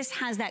 This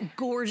has that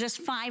gorgeous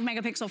 5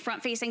 megapixel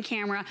front facing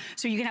camera,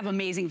 so you can have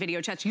amazing video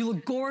chats. You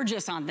look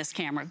gorgeous on this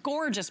camera.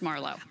 Gorgeous,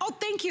 Marlo. Oh,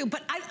 thank you.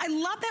 But I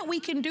love that we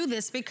can do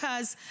this,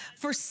 because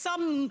for so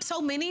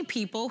many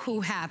people who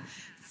have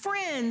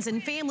friends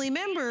and family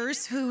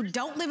members who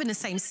don't live in the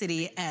same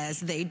city as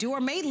they do, or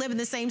may live in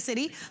the same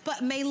city,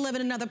 but may live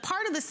in another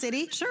part of the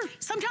city. Sure.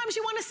 Sometimes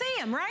you want to see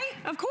them, right?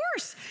 Of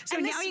course. So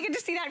And now you get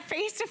to see that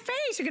face to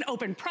face. You can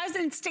open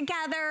presents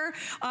together.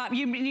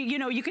 You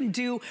know, you can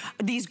do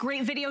these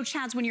great video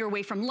chats when you're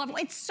away from loved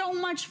ones. It's so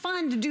much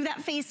fun to do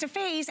that face to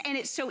face, and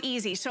it's so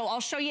easy. So I'll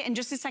show you in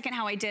just a second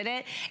how I did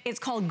it. It's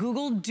called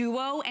Google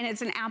Duo, and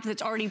it's an app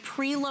that's already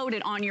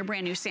preloaded on your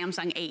brand new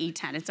Samsung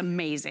AE10. It's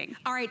amazing.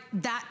 All right,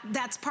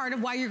 that's part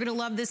of why you're gonna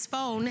love this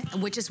phone,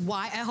 which is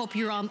why I hope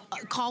you're on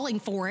calling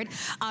for it.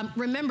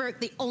 Remember,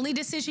 the only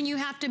decision you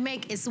have to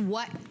make is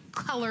what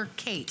color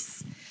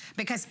case,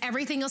 because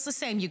everything else is the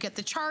same. You get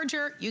the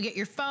charger, you get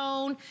your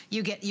phone,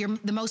 you get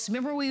the most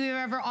memorable we've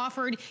ever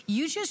offered.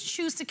 You just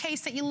choose the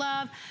case that you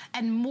love,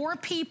 and more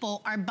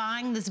people are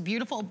buying this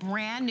beautiful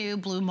brand new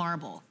blue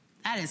marble.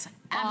 That is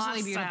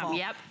absolutely beautiful.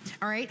 Yep.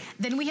 All right,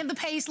 then we have the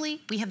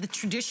paisley, we have the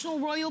traditional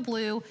royal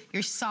blue,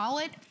 your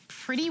solid,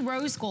 pretty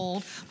rose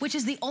gold, which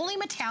is the only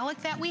metallic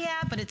that we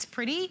have, but it's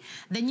pretty.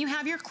 Then you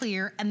have your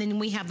clear, and then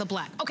we have the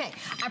black. Okay,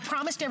 I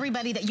promised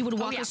everybody that you would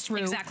walk us through.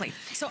 Exactly.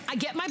 So I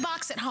get my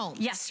box at home.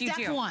 Yes, you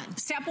do. Step one.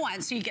 Step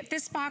one, so you get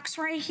this box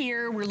right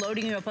here. We're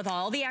loading you up with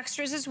all the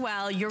extras as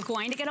well. You're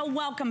going to get a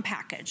welcome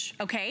package,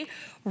 okay?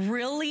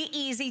 Really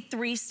easy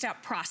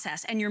 3-step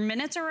process, and your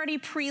minutes are already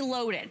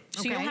preloaded.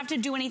 So you don't have to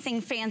do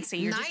anything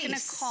fancy. You're just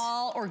gonna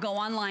call or go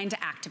online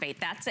to activate,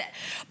 that's it.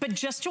 But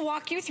just to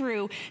walk you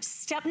through,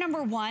 step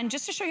number one,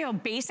 just to show you how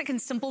basic and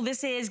simple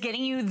this is,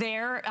 getting you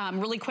there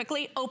really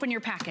quickly, open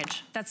your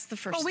package. That's the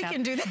first step. We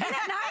can do that. Isn't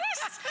that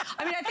nice?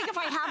 I mean, I think if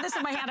I had this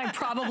in my hand, I'd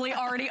probably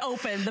already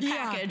opened the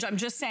package. I'm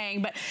just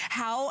saying, but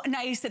how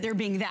nice that they're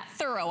being that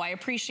thorough. I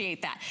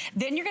appreciate that.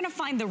 Then you're gonna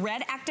find the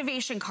red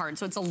activation card.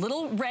 So it's a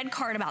little red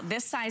card about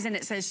this size, and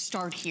it says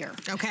start here.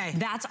 Okay.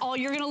 That's all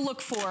you're gonna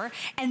look for.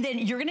 And then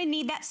you're gonna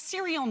need that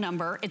serial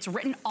number. It's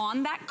written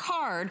on that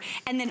card.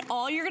 And then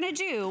all you're gonna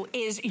do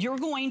is you're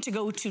going to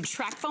go to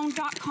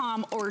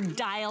TracFone.com or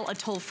dial a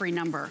toll-free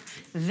number.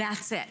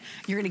 That's it.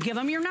 You're gonna give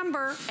them your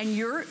number, and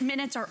your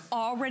minutes are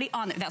already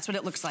on there. That's what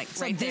it looks like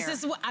right there. This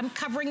is what I'm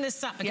covering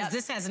this up because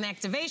this has an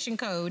activation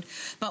code.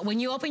 But when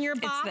you open your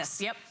box, it's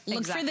this. Yep,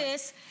 look for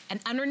this, and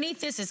underneath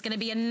this is gonna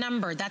be a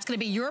number. That's gonna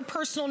be your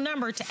personal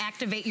number to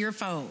activate your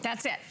phone.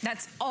 That's it.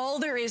 That's all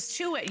there is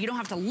to it. You don't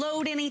have to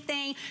load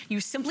anything. You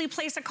simply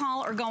place a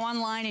call or go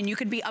online, and you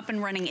could be up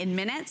and running in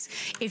minutes.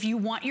 If you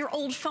want your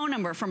old phone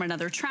number from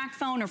another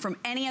TracFone or from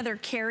any other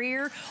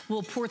carrier,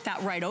 we'll port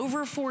that right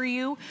over for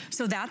you.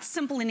 So that's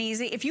simple and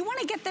easy. If you want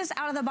to get this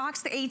out of the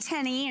box, the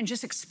A10e, and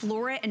just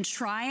explore it and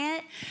try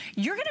it,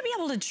 you're going to be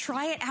able to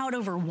try it out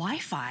over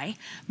Wi-Fi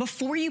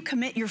before you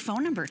commit your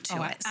phone number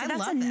to it. So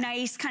that's a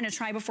nice kind of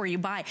try before you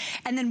buy.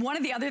 And then one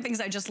of the other things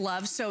I just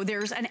love, so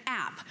there's an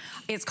app.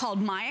 It's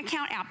called My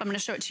Account app. I'm going to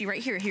show it to you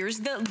right here. Here's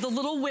the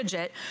little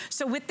widget.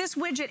 So with this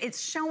widget,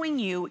 it's showing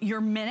you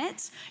your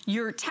minutes,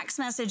 your text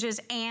messages,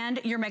 and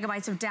your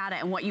megabytes of data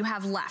and what you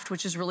have left,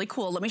 which is really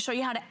cool. Let me show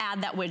you how to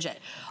add that widget.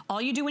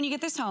 All you do when you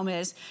get this home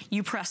is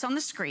you press on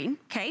the screen,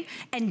 okay?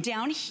 And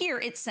down here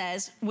it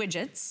says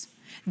widgets.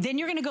 Then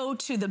you're gonna go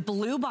to the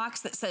blue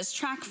box that says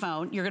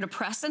TracFone. You're gonna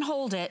press and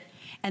hold it,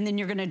 and then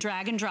you're gonna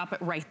drag and drop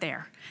it right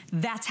there.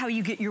 That's how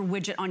you get your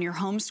widget on your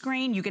home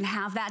screen. You can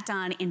have that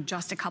done in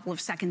just a couple of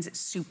seconds. It's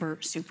super,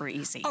 super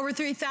easy. Over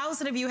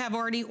 3,000 of you have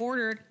already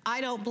ordered. I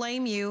don't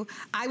blame you.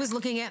 I was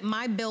looking at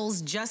my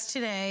bills just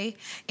today,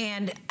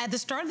 and at the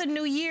start of the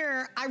new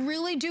year, I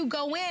really do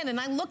go in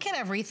and I look at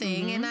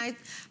everything, and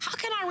how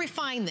can I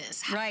refine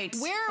this? Right,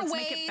 let's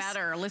make it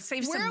better. Let's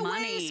save some money. Where are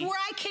ways where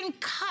I can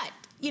cut,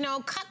 you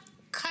know, cut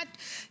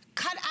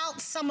out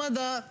some of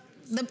the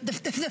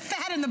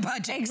fat in the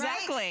budget,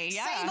 exactly, right?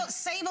 yeah.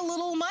 Save a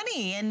little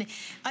money, and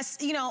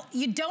you know,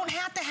 you don't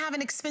have to have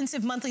an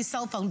expensive monthly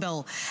cell phone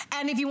bill.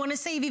 And if you want to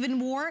save even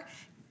more,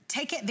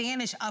 take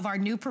advantage of our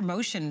new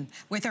promotion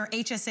with our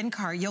HSN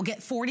card. You'll get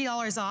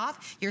 $40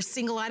 off your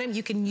single item.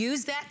 You can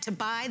use that to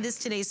buy this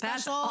today's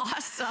special.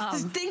 That's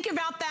awesome. Think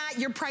about that.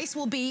 Your price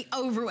will be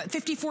over, what,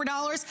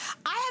 $54?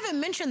 I haven't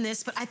mentioned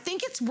this, but I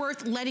think it's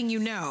worth letting you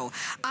know.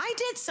 I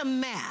did some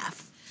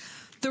math.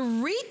 The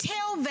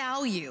retail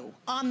value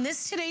on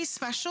this today's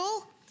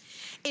special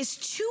is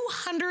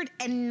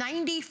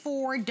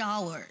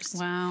 $294.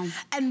 Wow.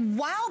 And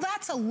while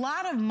that's a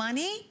lot of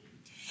money,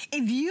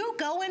 if you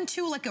go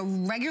into like a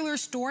regular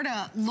store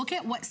to look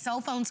at what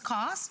cell phones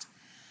cost,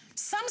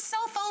 some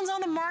cell phones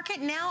on the market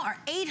now are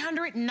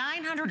 $800,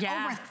 $900, over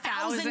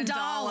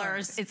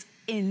 $1,000. It's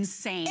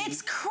insane.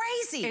 It's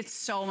crazy. It's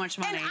so much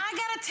money. And I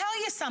gotta tell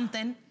you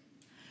something.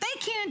 They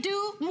can't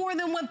do more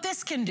than what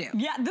this can do.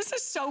 Yeah, this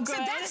is so good.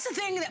 So that's the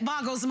thing that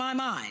boggles my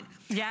mind.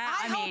 Yeah,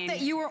 I hope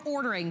that you are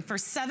ordering for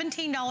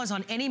 $17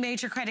 on any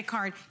major credit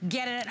card.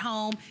 Get it at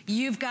home.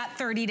 You've got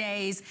 30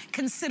 days.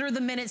 Consider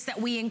the minutes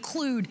that we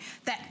include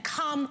that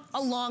come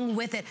along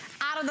with it.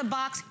 Out of the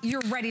box,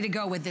 you're ready to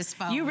go with this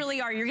phone. You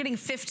really are. You're getting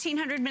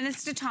 1,500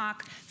 minutes to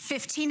talk,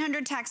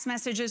 1,500 text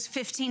messages,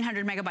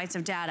 1,500 megabytes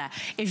of data.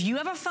 If you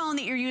have a phone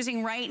that you're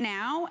using right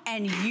now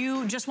and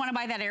you just want to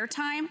buy that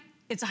airtime,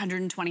 it's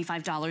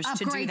 $125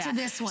 to do that. To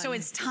this one. So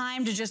it's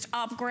time to just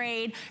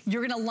upgrade.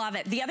 You're gonna love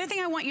it. The other thing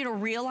I want you to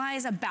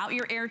realize about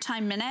your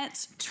airtime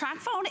minutes,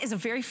 TracFone is a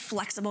very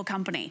flexible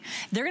company.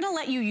 They're gonna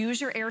let you use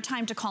your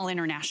airtime to call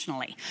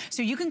internationally.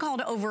 So you can call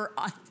to over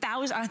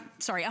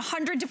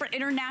 100 different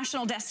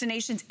international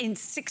destinations in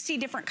 60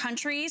 different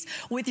countries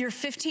with your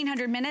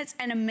 1,500 minutes,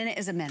 and a minute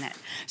is a minute.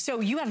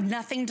 So you have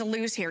nothing to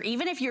lose here.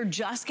 Even if you're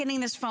just getting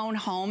this phone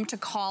home to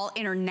call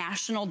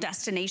international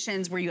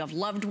destinations where you have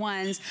loved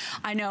ones.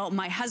 I know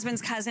my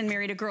husband's cousin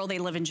married a girl, they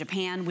live in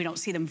Japan. We don't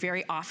see them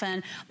very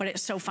often, but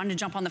it's so fun to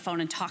jump on the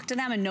phone and talk to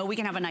them and know we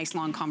can have a nice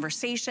long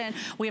conversation.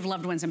 We have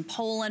loved ones in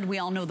Poland. We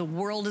all know the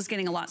world is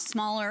getting a lot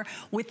smaller.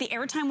 With the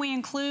airtime we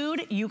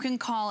include, you can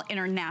call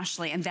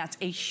internationally, and that's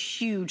a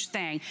huge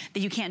thing that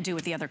you can't do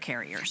with the other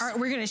carriers. All right,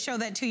 we're gonna show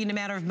that to you in a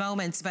matter of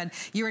moments, but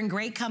you're in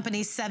great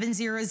company.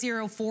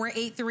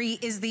 700483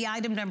 is the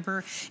item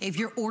number. If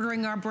you're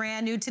ordering our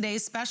brand new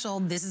Today's Special,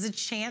 this is a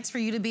chance for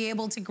you to be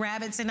able to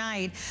grab it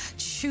tonight.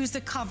 Choose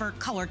the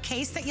color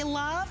case that you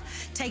love.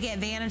 Take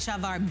advantage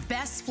of our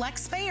best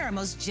flex pay, our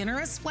most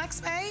generous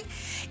flex pay.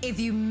 If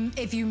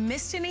you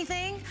missed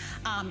anything,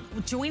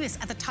 join us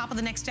at the top of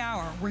the next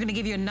hour. We're gonna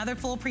give you another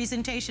full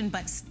presentation,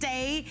 but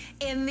stay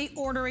in the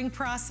ordering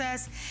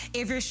process.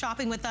 If you're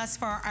shopping with us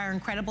for our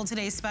incredible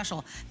Today's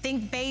Special,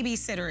 think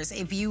babysitters.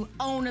 If you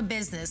own a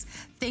business,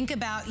 think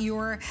about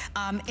your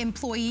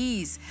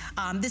employees.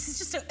 This is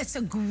just it's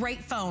a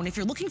great phone. If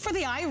you're looking for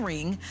the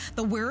iRing,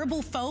 the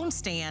wearable phone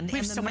stand, we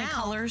have so many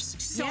colors,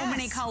 so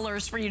many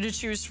colors for you to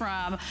choose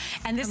from.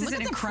 And this is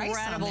an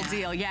incredible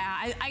deal.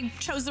 Yeah, I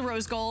chose the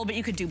rose gold, but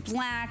you could do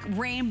black,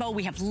 rainbow,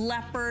 we have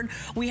leopard,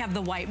 we have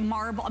the white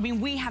marble. I mean,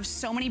 we have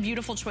so many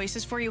beautiful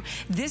choices for you.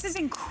 This is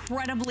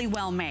incredibly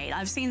well made.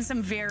 I've seen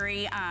some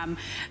very,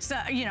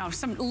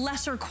 some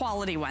lesser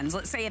quality ones,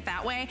 let's say it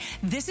that way.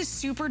 This is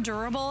super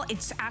durable.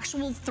 It's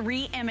actual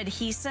 3M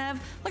adhesive.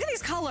 Look at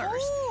these colors.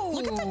 Ooh.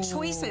 Look at the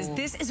choices.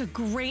 This is a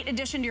great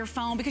addition to your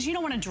phone because you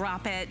don't want to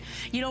drop it.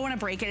 You don't want to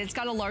break it. It's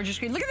got a larger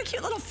screen. Look at the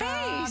cute little face.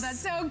 Oh, that's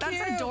so cute.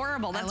 That's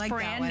adorable. That's like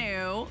brand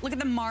new. Look at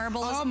the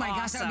marble. Oh my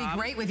gosh, that would be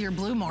great with your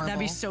blue marble. That'd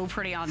be so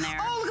pretty on there.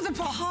 Oh, look at the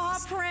paw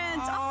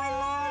prints. Oh, I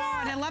love that.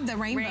 And I love the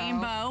rainbow.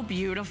 Rainbow,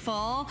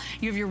 beautiful.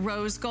 You have your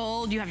rose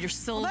gold. You have your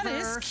silver. Well,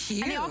 that is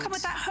cute. And they all come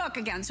with that hook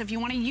again. So if you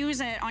want to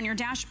use it on your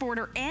dashboard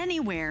or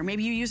anywhere,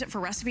 maybe you use it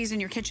for recipes in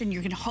your kitchen,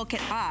 you can hook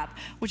it up,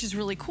 which is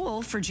really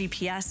cool for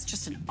GPS.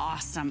 Just an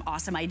awesome,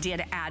 awesome idea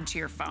to add to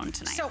your phone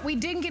tonight. So we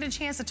didn't get a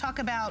chance to talk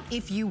about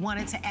if you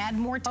wanted to add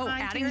more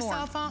time to your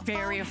cell phone.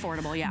 Very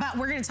affordable, yeah. But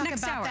we're going to talk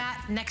about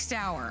that next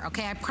hour.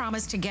 Okay, I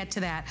promise to get to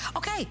that.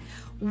 Okay,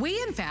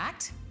 we in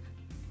fact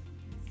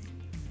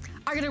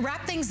are gonna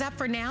wrap things up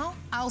for now.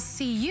 I'll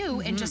see you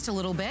in just a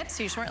little bit.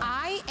 See you shortly.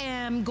 I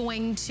am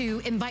going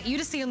to invite you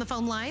to stay on the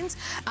phone lines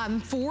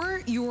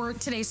for your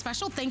Today's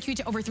Special. Thank you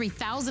to over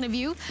 3,000 of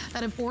you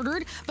that have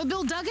ordered. But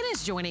Bill Duggan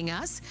is joining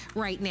us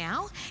right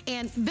now.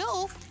 And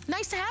Bill,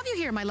 nice to have you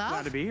here, my love.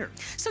 Glad to be here.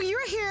 So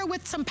you're here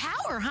with some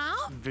power,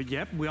 huh?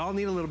 Yep, we all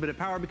need a little bit of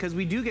power because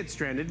we do get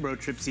stranded, road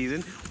trip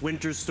season,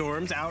 winter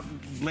storms out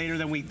later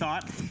than we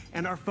thought,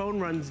 and our phone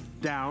runs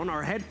down,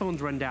 our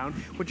headphones run down.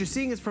 What you're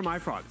seeing is from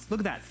iFrogs.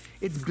 Look at that.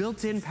 It's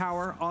built-in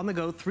power on the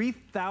go,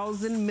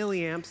 3,000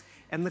 milliamps,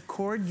 and the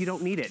cord, you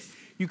don't need it.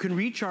 You can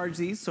recharge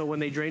these, so when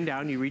they drain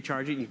down, you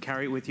recharge it and you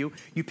carry it with you.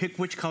 You pick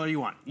which color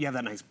you want. You have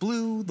that nice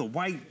blue, the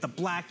white, the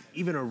black,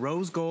 even a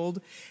rose gold.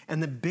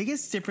 And the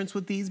biggest difference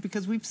with these,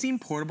 because we've seen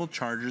portable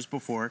chargers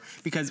before,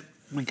 because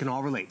we can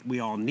all relate. We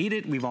all need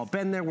it. We've all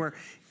been there where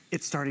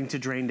it's starting to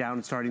drain down,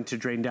 it's starting to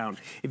drain down.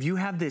 If you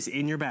have this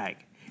in your bag,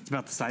 it's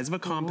about the size of a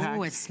compact.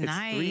 Oh, it's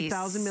nice.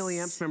 3,000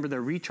 milliamps. Remember,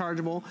 they're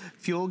rechargeable.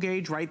 Fuel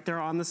gauge right there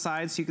on the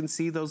side so you can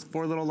see those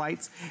 4 little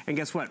lights. And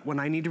guess what? When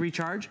I need to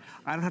recharge,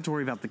 I don't have to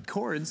worry about the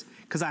cords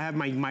because I have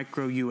my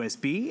micro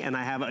USB and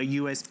I have a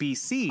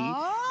USB-C.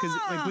 Because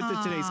like with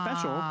the Today's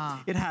Special,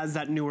 it has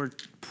that newer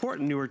port,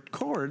 newer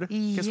cord.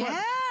 Guess what?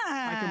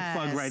 I can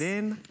plug right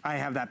in. I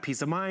have that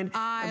peace of mind.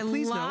 I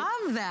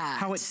love that.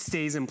 How it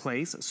stays in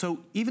place. So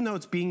even though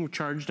it's being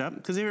charged up,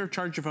 because you ever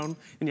charge your phone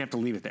and you have to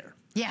leave it there.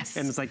 Yes.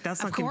 And it's like,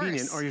 that's not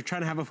convenient. Or you're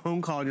trying to have a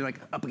phone call and you're like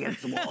up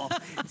against the wall.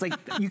 It's like,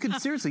 you can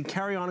seriously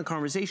carry on a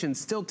conversation,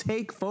 still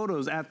take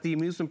photos at the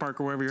amusement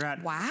park or wherever you're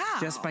at. Wow.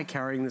 Just by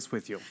carrying this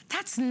with you.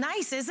 That's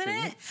nice, isn't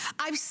it?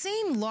 I've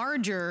seen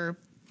larger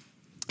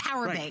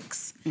power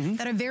banks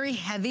that are very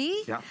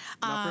heavy. Yeah,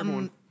 not for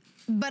everyone.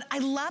 But I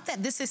love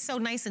that this is so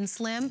nice and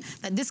slim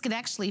that this could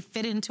actually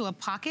fit into a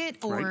pocket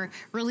or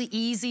really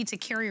easy to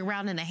carry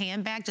around in a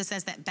handbag, just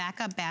as that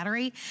backup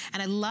battery.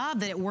 And I love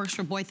that it works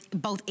for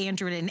both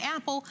Android and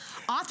Apple.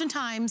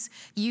 Oftentimes,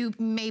 you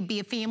may be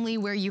a family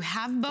where you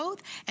have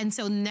both, and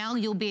so now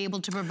you'll be able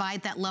to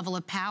provide that level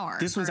of power.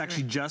 This one's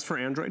actually just for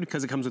Android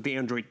because it comes with the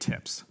Android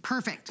tips.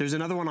 Perfect. There's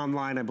another one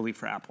online, I believe,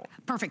 for Apple.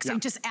 Perfect. So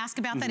just ask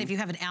about that if you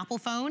have an Apple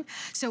phone.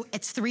 So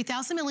it's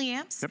 3,000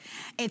 milliamps. Yep.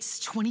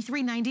 It's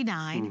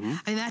 $23.99.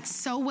 I mean, that's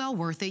so well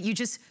worth it. You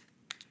just,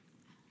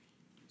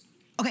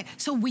 Okay,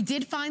 so we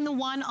did find the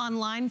one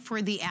online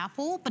for the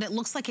Apple, but it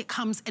looks like it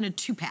comes in a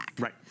 2-pack.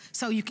 Right.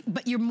 So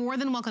but you're more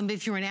than welcome,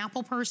 if you're an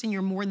Apple person,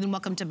 you're more than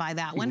welcome to buy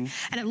that one.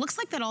 And it looks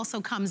like that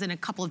also comes in a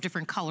couple of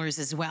different colors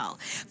as well.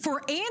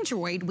 For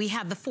Android, we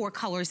have the 4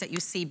 colors that you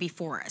see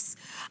before us.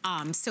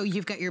 So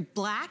you've got your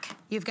black,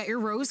 you've got your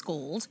rose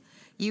gold,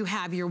 you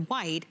have your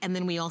white, and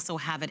then we also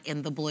have it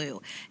in the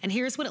blue. And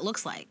here's what it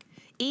looks like.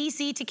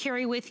 Easy to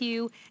carry with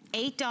you,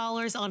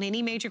 $8 on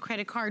any major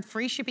credit card,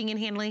 free shipping and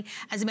handling.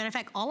 As a matter of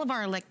fact, all of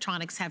our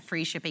electronics have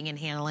free shipping and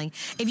handling.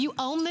 If you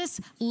own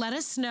this, let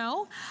us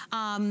know.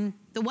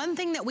 The one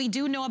thing that we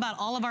do know about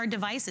all of our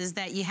devices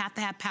that you have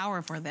to have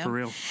power for them. For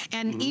real.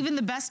 And even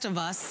the best of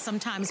us,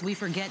 sometimes we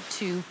forget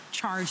to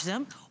charge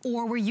them,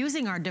 or we're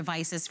using our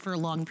devices for a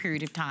long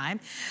period of time.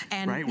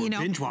 And right, we're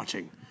binge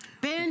watching.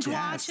 Binge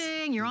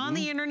watching, you're on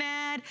the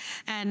internet,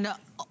 and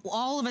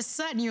all of a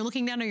sudden you're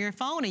looking down at your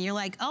phone and you're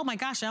like, oh my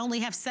gosh, I only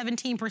have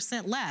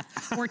 17%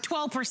 left or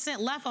 12%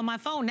 left on my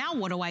phone. Now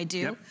what do I do?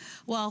 Yep.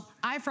 Well,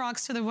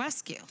 iFrogs to the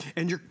rescue.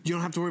 And you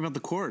don't have to worry about the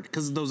cord,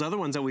 because those other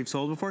ones that we've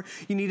sold before,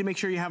 you need to make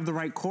sure you have the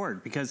right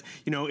cord, because,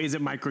 you know, is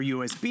it micro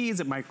USB?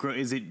 Is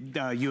it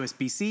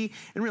USB-C?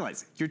 And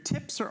realize your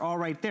tips are all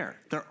right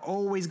there. They're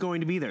always going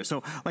to be there.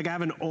 So like I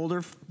have an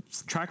older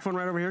TracFone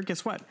right over here.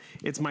 Guess what?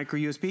 It's micro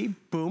USB.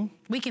 Boom.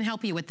 We can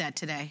help you with that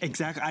today.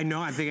 Exactly. I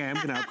know. I think I am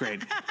going to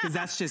upgrade, because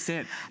that's just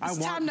it. It's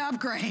time to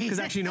upgrade. Because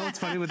actually, you know what's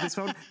funny with this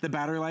phone? The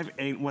battery life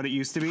ain't what it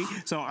used to be.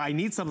 So I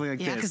need something like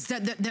this. Yeah,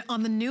 because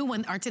on the new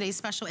one, our today's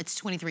special, it's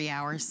 23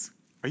 hours.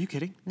 Are you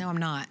kidding? No, I'm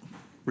not.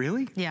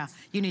 Really? Yeah,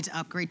 you need to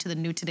upgrade to the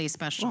new Today's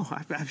Special. Oh,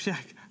 I've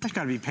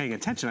got to be paying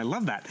attention. I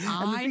love that.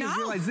 And the thing is,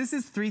 realize this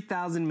is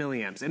 3,000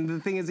 milliamps. And the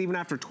thing is, even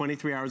after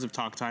 23 hours of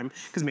talk time,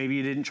 because maybe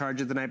you didn't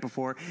charge it the night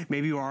before,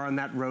 maybe you are on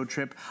that road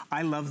trip.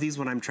 I love these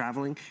when I'm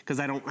traveling, because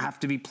I don't have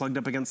to be plugged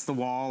up against the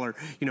wall or,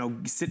 you know,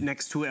 sit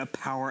next to a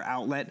power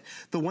outlet.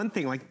 The one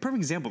thing, like, perfect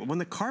example, when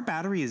the car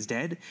battery is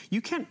dead,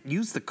 you can't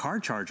use the car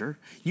charger.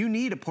 You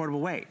need a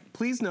portable way.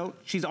 Please note,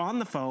 she's on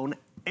the phone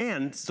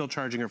and still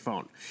charging her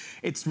phone.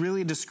 It's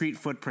really a discreet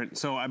footprint.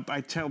 So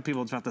I tell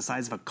people it's about the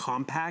size of a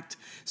compact.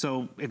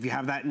 So if you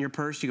have that in your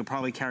purse, you could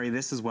probably carry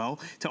this as well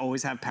to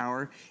always have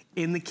power.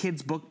 In the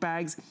kids' book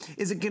bags,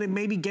 is it gonna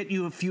maybe get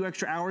you a few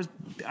extra hours?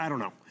 I don't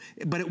know.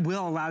 But it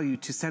will allow you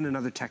to send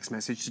another text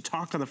message, to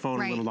talk on the phone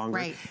a little longer.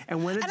 Right.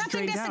 And when it's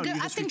drained down, you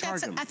just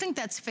recharge them. I think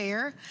that's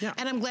fair. Yeah.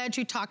 And I'm glad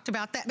you talked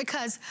about that,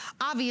 because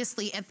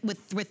obviously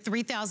with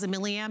 3,000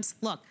 milliamps,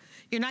 look,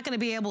 you're not gonna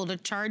be able to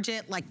charge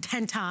it like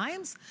 10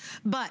 times,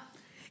 but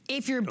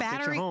if your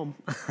battery, home.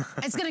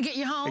 it's gonna get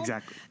you home.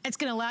 Exactly. It's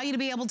gonna allow you to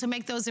be able to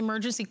make those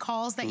emergency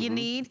calls that you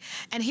need.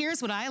 And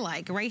here's what I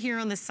like, right here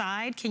on the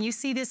side, can you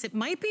see this? It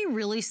might be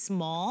really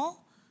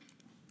small,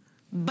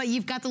 but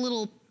you've got the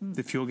little...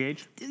 The fuel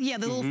gauge? Yeah,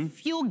 the little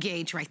fuel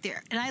gauge right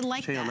there. And I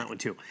like that. On that one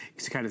too.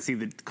 You kind of see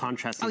the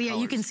contrast. Oh yeah,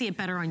 you can see it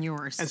better on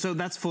yours. And so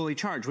that's fully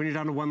charged. When you're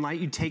down to one light,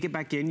 you take it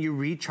back in, you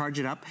recharge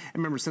it up. And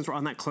remember, since we're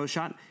on that close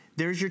shot,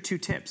 there's your 2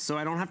 tips. So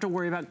I don't have to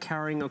worry about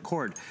carrying a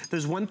cord.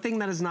 There's one thing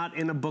that is not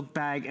in a book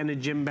bag and a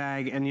gym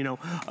bag and, you know,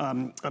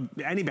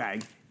 any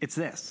bag. It's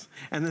this.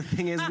 And the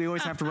thing is, we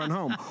always have to run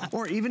home.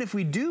 Or even if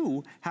we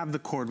do have the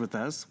cord with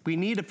us, we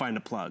need to find a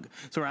plug.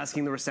 So we're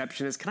asking the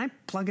receptionist, can I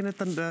plug in at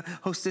the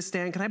hostess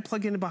stand? Can I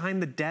plug in behind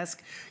the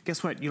desk?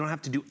 Guess what? You don't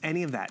have to do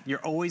any of that.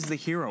 You're always the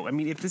hero. I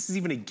mean, if this is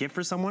even a gift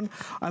for someone,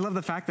 I love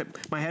the fact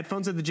that my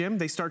headphones at the gym,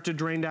 they start to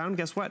drain down.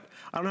 Guess what?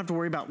 I don't have to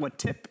worry about what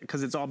tip,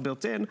 because it's all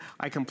built in.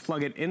 I can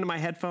plug it into my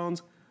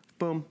headphones.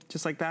 Boom,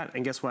 just like that,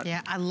 and guess what?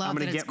 Yeah, I love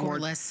that it's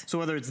cordless. So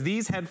whether it's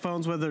these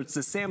headphones, whether it's the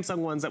Samsung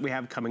ones that we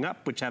have coming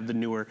up, which have the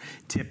newer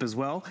tip as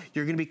well,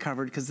 you're gonna be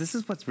covered, because this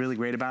is what's really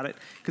great about it.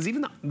 Because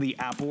even the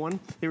Apple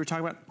one they were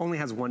talking about only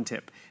has one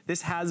tip.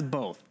 This has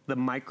both the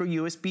micro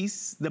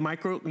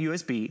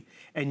USB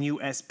and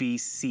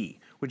USB-C,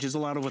 which is a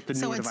lot of what the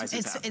newer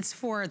devices have. It's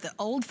for the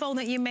old phone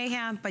that you may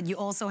have, but you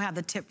also have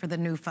the tip for the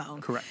new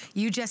phone. Correct.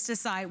 You just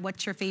decide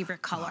what's your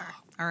favorite color.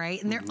 All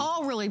right, and they're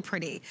all really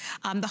pretty.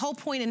 The whole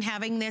point in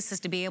having this is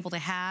to be able to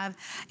have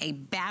a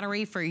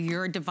battery for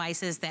your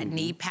devices that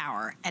need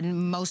power,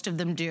 and most of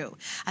them do.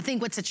 I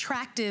think what's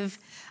attractive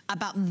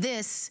about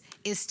this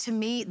is, to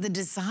me, the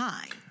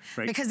design.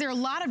 Right. Because there are a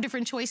lot of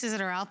different choices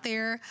that are out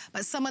there,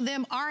 but some of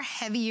them are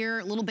heavier,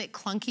 a little bit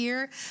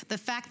clunkier. The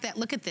fact that,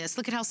 look at this,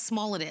 look at how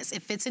small it is.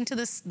 It fits into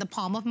the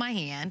palm of my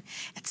hand.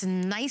 It's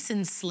nice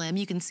and slim.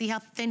 You can see how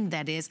thin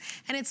that is,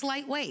 and it's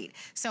lightweight.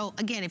 So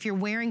again, if you're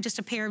wearing just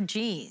a pair of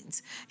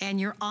jeans and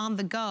you're on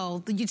the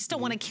go, you just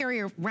don't want to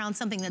carry around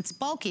something that's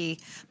bulky,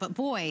 but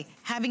boy,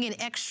 having an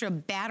extra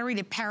battery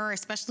to power,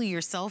 especially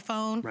your cell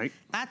phone,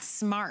 that's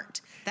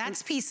smart.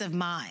 That's peace of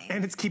mind.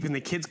 And it's keeping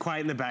the kids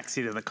quiet in the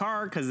backseat of the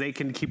car, because they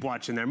can keep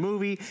watching their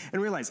movie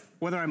and realize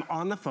whether I'm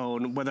on the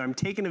phone, whether I'm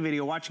taking a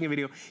video, watching a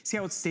video, see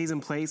how it stays in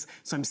place?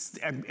 So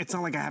it's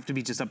not like I have to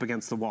be just up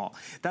against the wall.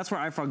 That's where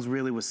iFrogs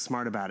really was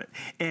smart about it.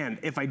 And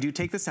if I do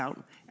take this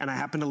out and I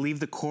happen to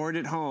leave the cord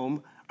at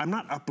home, I'm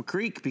not up a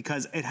creek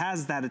because it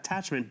has that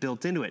attachment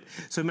built into it.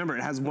 So remember,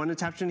 it has one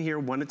attachment here,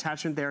 one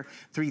attachment there,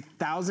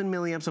 3,000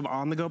 milliamps of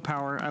on-the-go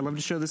power. I love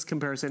to show this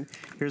comparison.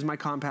 Here's my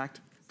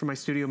compact for my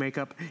studio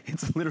makeup.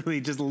 It's literally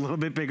just a little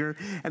bit bigger.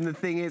 And the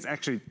thing is,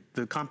 actually,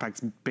 the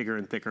compact's bigger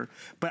and thicker,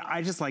 but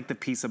I just like the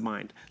peace of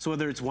mind. So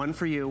whether it's one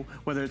for you,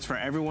 whether it's for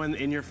everyone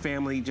in your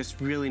family,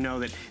 just really know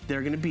that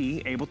they're gonna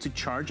be able to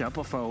charge up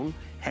a phone,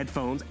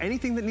 headphones,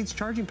 anything that needs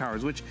charging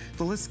powers, which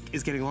the list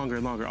is getting longer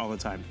and longer all the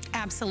time.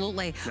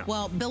 Absolutely. Yeah.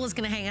 Well, Bill is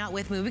gonna hang out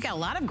with me. We got a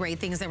lot of great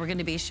things that we're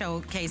gonna be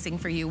showcasing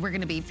for you. We're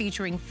gonna be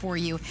featuring for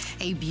you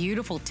a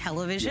beautiful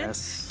television,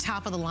 yes,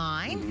 top of the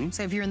line.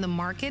 So if you're in the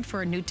market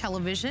for a new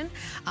television,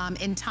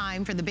 in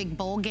time for the big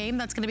bowl game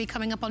that's gonna be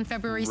coming up on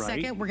February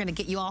 2nd, we're gonna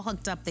get you all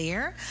hooked up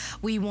there.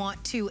 We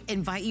want to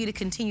invite you to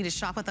continue to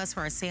shop with us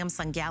for our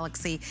Samsung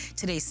Galaxy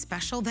Today's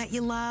Special that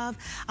you love.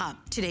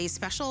 Today's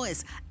Special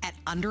is at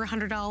under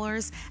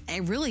 $100,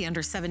 and really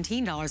under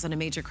 $17 on a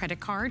major credit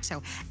card,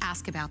 so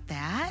ask about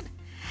that.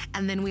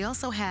 And then we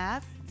also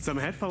have some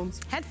headphones.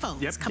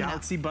 Yep,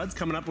 Galaxy Buds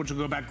coming up, which will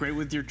go back great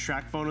with your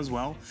TracFone as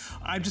well.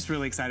 I'm just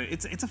really excited.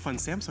 It's a fun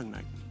Samsung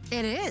night.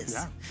 It is.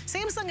 Yeah.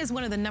 Samsung is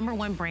one of the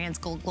 #1 brands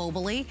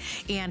globally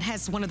and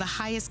has one of the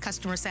highest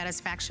customer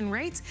satisfaction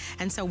rates.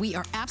 And so we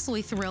are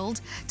absolutely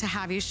thrilled to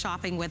have you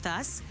shopping with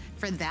us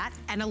for that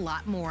and a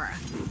lot more.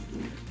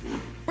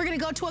 We're gonna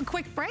go to a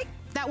quick break.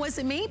 That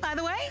wasn't me, by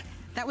the way.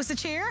 That was the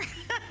chair.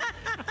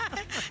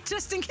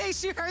 Just in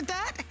case you heard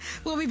that,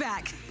 we'll be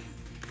back.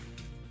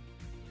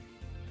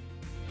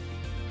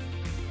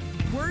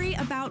 Worry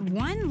about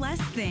one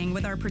less thing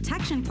with our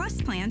Protection Plus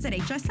plans at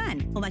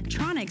HSN.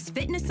 Electronics,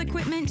 fitness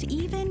equipment,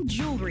 even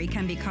jewelry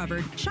can be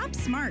covered. Shop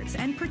smart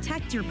and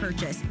protect your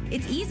purchase.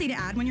 It's easy to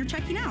add when you're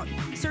checking out.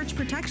 Search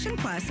Protection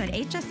Plus at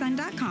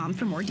hsn.com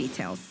for more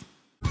details.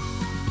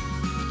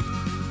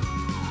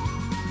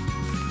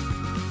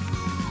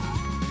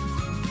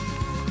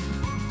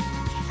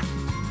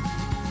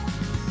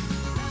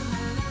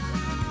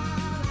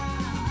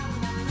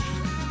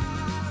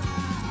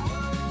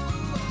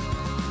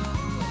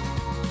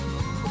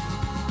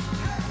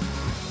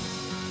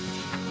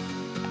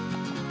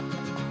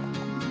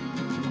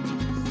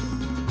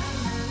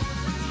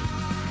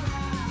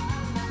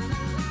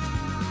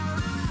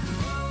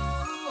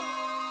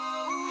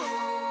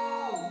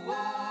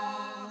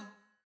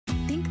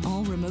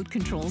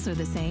 Controls are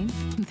the same?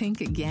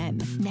 Think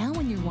again. Now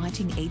when you're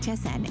watching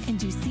HSN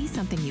and you see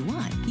something you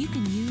want, you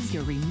can use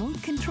your remote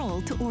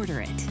control to order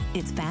it.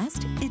 It's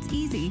fast, it's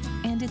easy,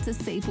 and it's a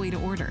safe way to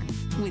order.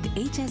 With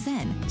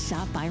HSN,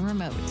 shop by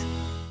remote.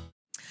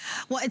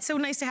 Well, it's so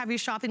nice to have you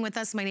shopping with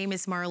us. My name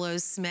is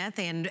Marlo Smith,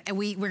 and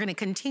we're gonna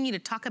continue to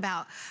talk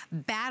about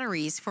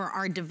batteries for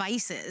our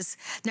devices.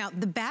 Now,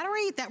 the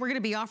battery that we're gonna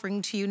be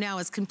offering to you now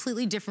is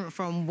completely different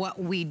from what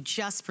we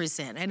just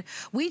presented.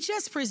 We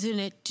just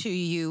presented to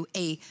you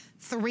a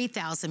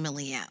 3,000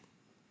 milliamp.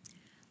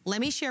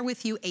 Let me share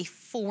with you a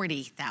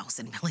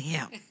 40,000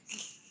 milliamp.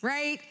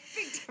 Right?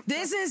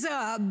 This is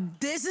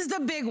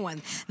the big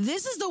one.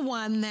 This is the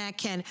one that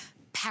can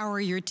power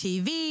your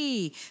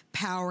TV,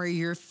 power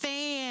your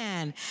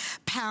fan,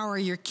 power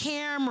your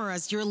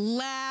cameras, your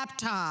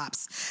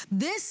laptops.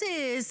 This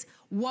is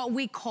what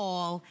we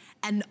call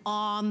an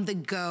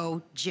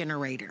on-the-go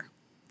generator.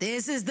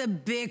 This is the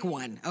big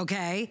one,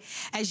 okay?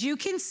 As you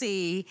can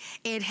see,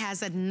 it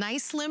has a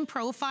nice slim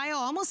profile,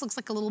 almost looks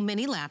like a little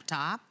mini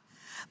laptop,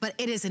 but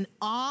it is an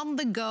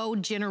on-the-go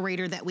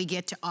generator that we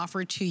get to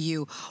offer to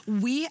you.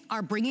 We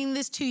are bringing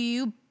this to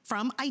you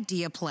from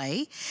Idea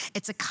Play.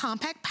 It's a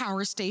compact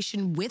power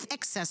station with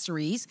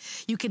accessories.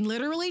 You can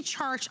literally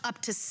charge up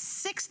to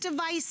 6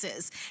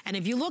 devices. And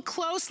if you look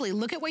closely,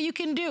 look at what you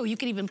can do. You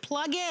can even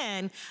plug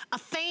in a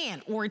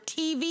fan or a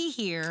TV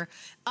here,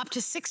 up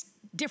to 6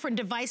 different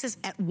devices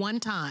at one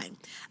time.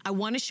 I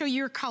want to show you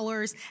your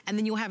colors, and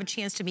then you'll have a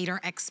chance to meet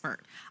our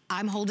expert.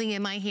 I'm holding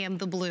in my hand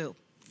the blue.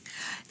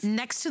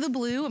 Next to the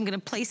blue, I'm gonna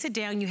place it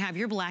down. You have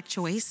your black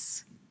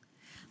choice.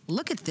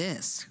 Look at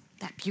this,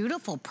 that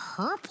beautiful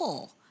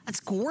purple. That's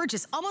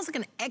gorgeous, almost like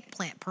an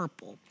eggplant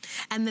purple.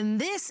 And then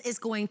this is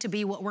going to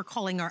be what we're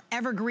calling our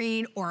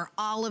evergreen or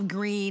olive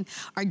green,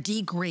 our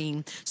deep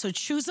green. So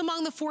choose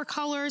among the 4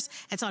 colors.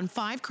 It's on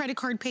 5 credit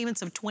card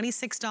payments of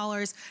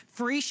 $26,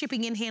 free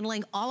shipping and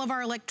handling. All of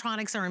our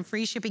electronics are in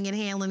free shipping and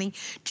handling.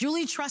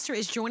 Julie Truster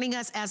is joining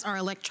us as our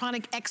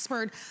electronic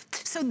expert.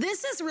 So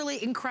this is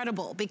really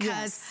incredible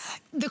because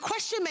the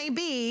question may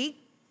be,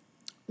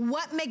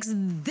 what makes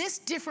this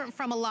different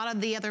from a lot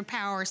of the other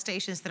power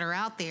stations that are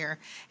out there?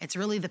 It's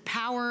really the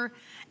power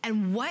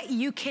and what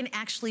you can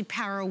actually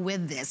power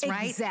with this,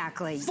 right?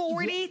 Exactly.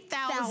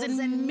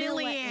 40,000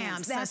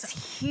 milliamps.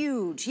 That's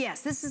huge.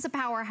 Yes, this is a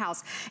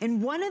powerhouse.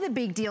 And one of the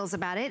big deals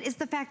about it is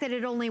the fact that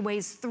it only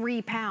weighs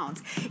 3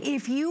 pounds.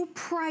 If you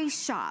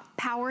price shop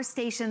power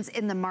stations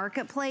in the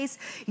marketplace,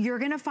 you're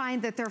gonna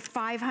find that they're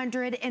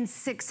 $500 and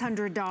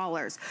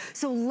 $600.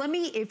 So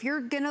if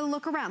you're gonna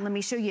look around, let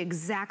me show you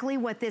exactly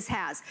what this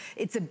has. has.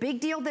 It's a big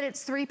deal that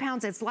it's 3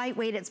 pounds. It's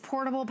lightweight. It's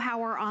portable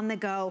power on the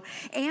go.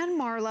 And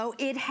Marlo,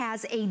 it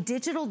has a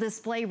digital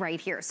display right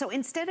here. So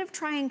instead of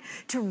trying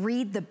to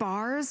read the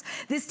bars,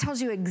 this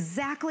tells you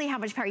exactly how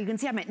much power. You can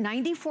see I'm at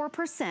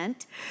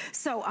 94%.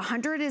 So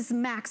 100 is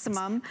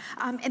maximum.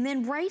 And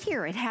then right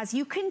here, it has,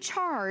 you can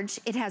charge,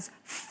 it has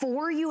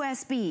 4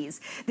 USBs.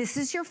 This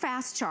is your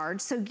fast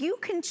charge. So you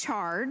can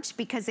charge,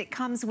 because it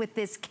comes with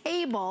this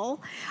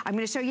cable. I'm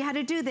gonna show you how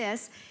to do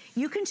this.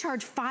 You can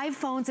charge 5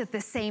 phones at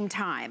the same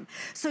time.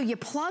 So you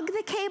plug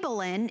the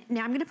cable in.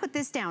 Now I'm gonna put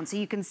this down so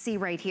you can see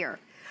right here.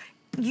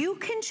 You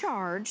can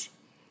charge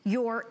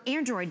your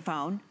Android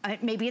phone,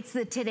 maybe it's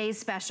the today's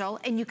special,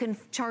 and you can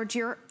charge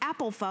your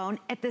Apple phone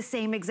at the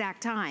same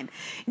exact time.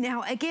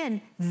 Now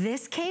again,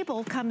 this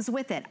cable comes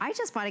with it. I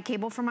just bought a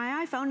cable for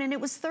my iPhone and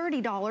it was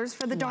 $30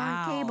 for the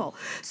darn cable.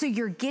 So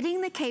you're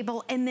getting the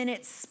cable and then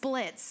it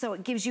splits, so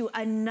it gives you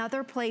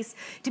another place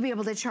to be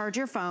able to charge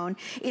your phone.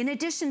 In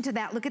addition to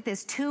that, look at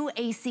this, 2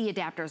 AC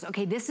adapters.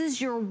 Okay, this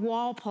is your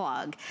wall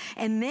plug.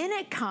 And then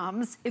it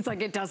comes, it's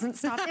like it doesn't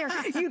stop there.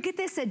 You get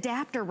this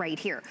adapter right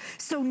here.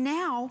 So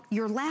now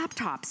your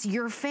laptops,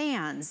 your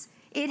fans,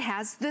 it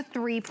has the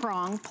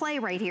 3-prong play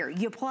right here.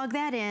 You plug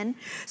that in,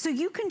 so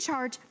you can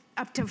charge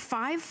up to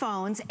 5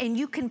 phones, and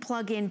you can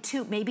plug in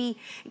 2, maybe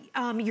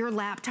your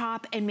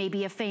laptop and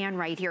maybe a fan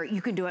right here.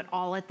 You can do it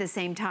all at the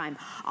same time.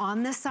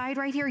 On the side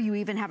right here, you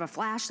even have a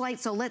flashlight.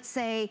 So let's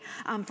say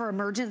for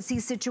emergency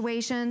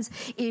situations,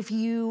 if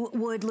you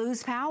would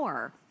lose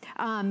power,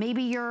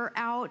 maybe you're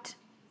out.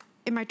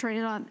 Am I turning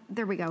it on?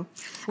 There we go.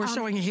 We're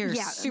showing it here.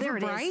 Yeah, super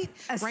bright.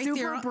 A right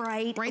super there,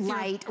 bright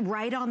light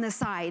right on the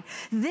side.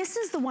 This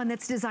is the one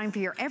that's designed for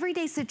your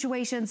everyday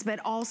situations,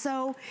 but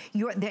also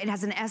it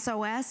has an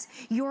SOS,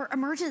 your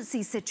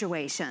emergency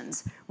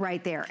situations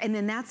right there. And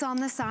then that's on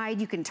the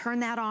side. You can turn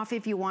that off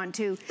if you want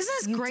to. This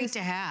is great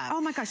to have.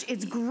 Oh my gosh,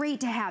 it's great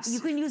to have. You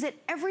can use it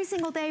every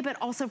single day, but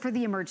also for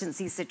the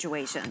emergency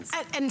situations.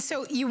 And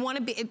so you want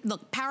to be,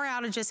 look, power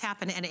outages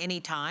happen at any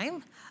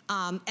time.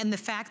 And the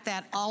fact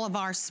that all of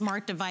our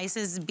smart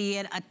devices, be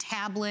it a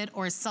tablet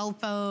or a cell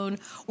phone,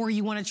 or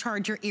you want to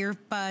charge your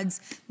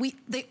earbuds,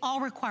 they all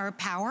require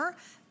power.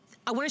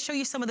 I want to show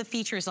you some of the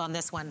features on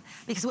this one,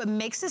 because what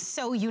makes this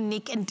so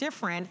unique and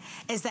different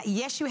is that,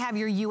 yes, you have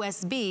your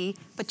USB,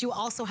 but you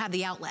also have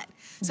the outlet.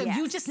 So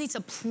you just need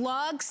to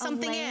plug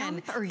something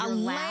in. Or your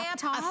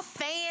laptop. A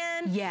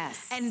fan.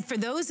 Yes. And for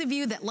those of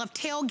you that love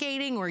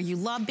tailgating, or you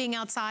love being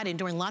outside and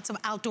doing lots of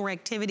outdoor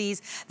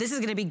activities, this is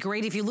going to be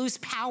great. If you lose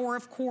power,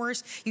 of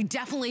course, you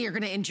definitely are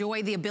going to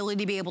enjoy the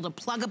ability to be able to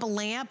plug up a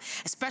lamp,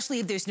 especially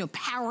if there's no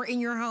power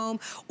in your home,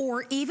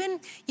 or even,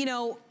 you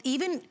know,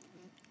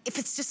 if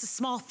it's just a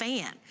small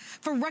fan.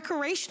 For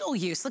recreational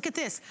use, look at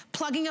this,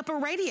 plugging up a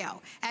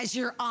radio as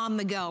you're on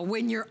the go,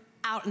 when you're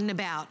out and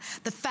about.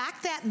 The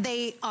fact that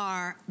they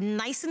are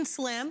nice and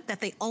slim,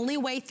 that they only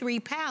weigh 3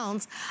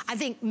 pounds, I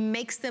think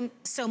makes them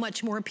so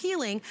much more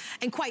appealing.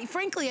 And quite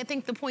frankly, I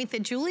think the point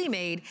that Julie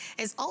made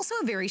is also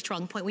a very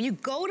strong point. When you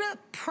go to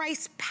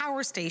price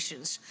power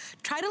stations,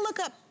 try to look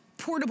up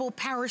portable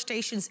power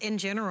stations in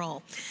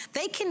general.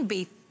 They can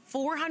be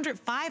 $400,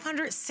 $500,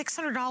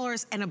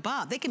 $600 and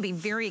above. They can be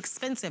very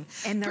expensive.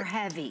 And they're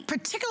heavy.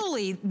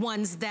 Particularly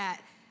ones that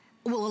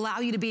will allow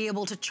you to be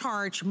able to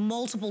charge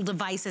multiple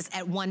devices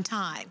at one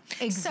time.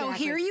 Exactly. So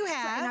here you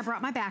have. And I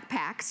brought my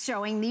backpack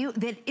showing you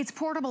that it's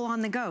portable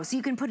on the go. So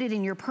you can put it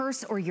in your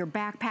purse or your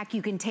backpack.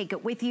 You can take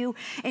it with you.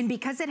 And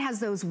because it has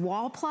those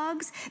wall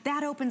plugs,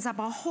 that opens up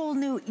a whole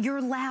new,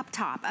 your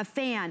laptop, a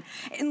fan.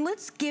 And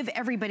let's give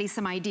everybody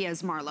some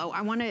ideas, Marlo.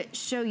 I want to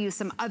show you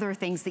some other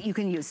things that you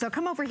can use. So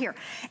come over here.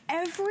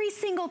 Every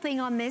single thing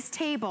on this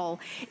table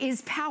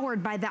is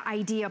powered by the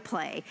Idea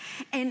Play.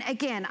 And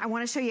again, I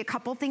want to show you a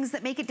couple things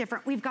that make it different.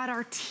 We've got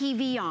our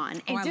TV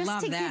on. And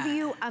just to give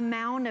you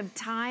amount of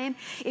time,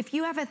 if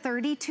you have a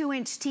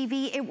 32-inch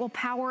TV, it will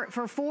power it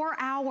for 4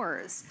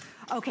 hours.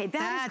 Okay,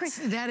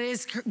 that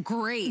is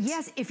great.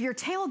 Yes, if you're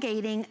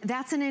tailgating,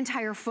 that's an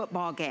entire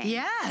football game.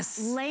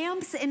 Yes.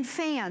 Lamps and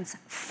fans,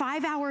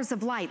 5 hours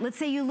of light. Let's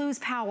say you lose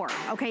power,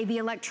 okay, the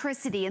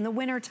electricity in the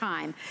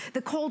wintertime,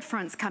 the cold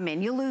fronts come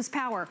in, you lose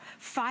power.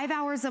 5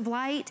 hours of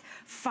light,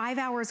 5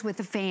 hours with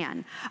a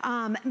fan.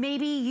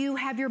 Maybe you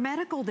have your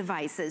medical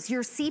devices.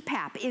 Your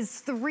CPAP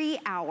is 3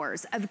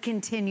 hours of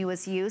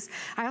continuous use.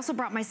 I also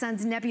brought my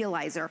son's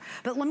nebulizer,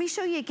 but let me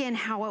show you again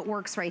how it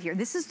works right here.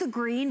 This is the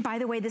green. By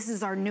the way, this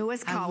is our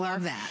newest color. I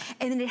love that.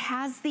 And then it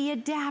has the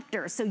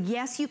adapter. So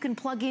yes, you can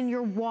plug in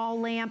your wall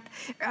lamp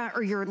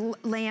or your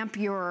lamp,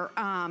 your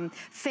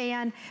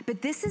fan,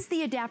 but this is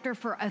the adapter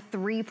for a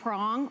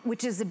 3-prong,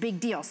 which is a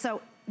big deal.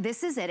 So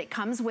this is it, it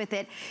comes with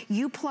it.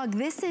 You plug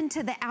this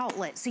into the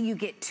outlet, so you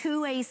get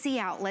 2 AC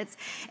outlets,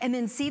 and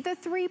then see the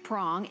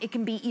 3-prong, it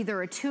can be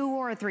either a 2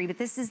 or a 3, but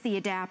this is the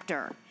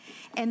adapter.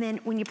 And then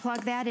when you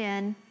plug that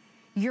in,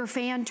 your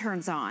fan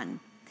turns on.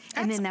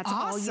 And then that's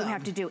all you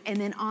have to do. And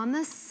then on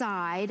the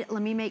side,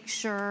 let me make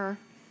sure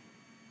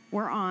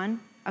we're on.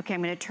 Okay,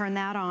 I'm gonna turn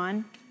that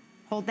on.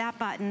 Hold that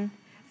button.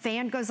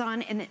 Fan goes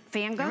on, and the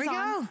fan goes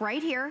on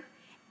right here.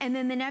 And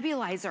then the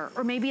nebulizer,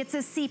 or maybe it's a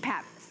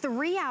CPAP.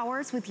 3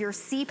 hours with your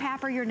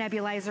CPAP or your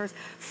nebulizers,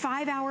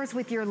 5 hours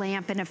with your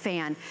lamp and a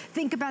fan.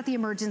 Think about the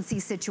emergency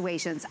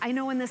situations. I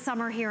know in the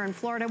summer here in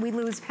Florida, we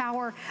lose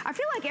power. I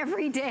feel like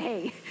every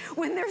day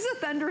when there's a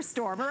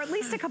thunderstorm, or at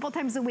least a couple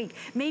times a week.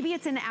 Maybe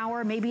it's an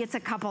hour, maybe it's a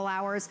couple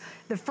hours.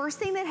 The first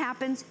thing that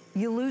happens,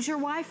 you lose your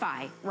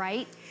Wi-Fi,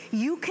 right?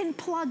 You can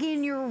plug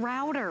in your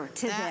router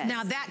to this.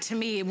 Now that to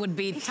me would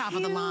be top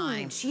of the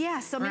line.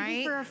 Yes, so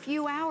maybe for a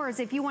few hours,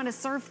 if you want to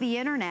surf the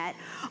internet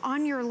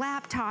on your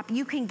laptop,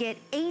 you can get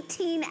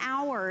 18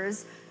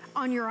 hours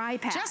on your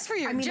iPad. Just for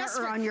your,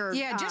 on your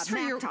just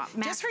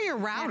for your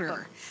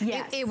router.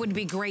 Yes. It would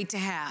be great to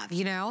have,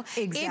 you know?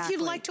 Exactly. If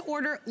you'd like to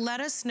order, let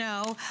us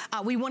know.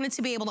 We wanted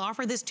to be able to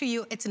offer this to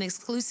you. It's an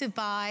exclusive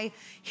buy.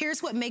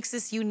 Here's what makes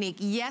this unique.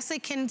 Yes,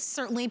 it can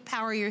certainly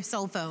power your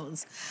cell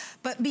phones,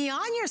 but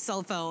beyond your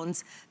cell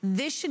phones,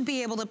 this should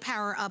be able to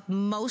power up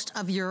most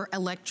of your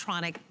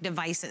electronic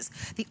devices.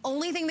 The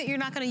only thing that you're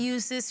not gonna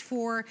use this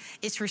for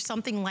is for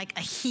something like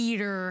a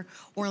heater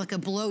or like a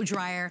blow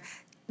dryer.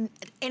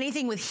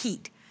 Anything with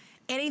heat.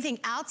 Anything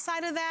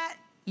outside of that,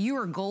 you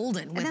are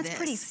golden with this. And that's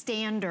pretty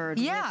standard.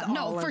 Yeah,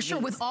 no, for sure,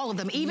 with all of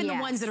them, even the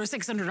ones that are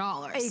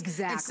 $600.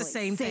 Exactly. It's the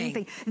same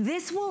thing.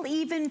 This will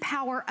even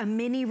power a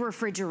mini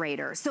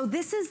refrigerator. So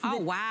this is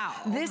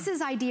this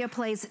is Idea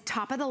Play's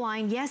top of the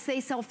line. Yes, they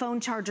sell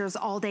phone chargers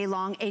all day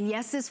long, and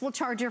yes, this will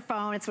charge your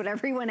phone. It's what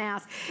everyone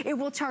asks. It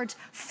will charge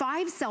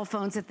 5 cell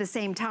phones at the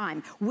same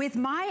time. With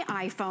my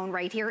iPhone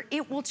right here,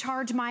 it will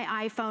charge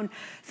my iPhone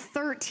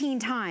 13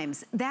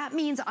 times. That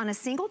means on a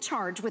single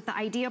charge with the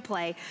Idea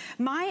Play,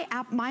 my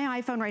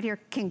iPhone right here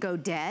can go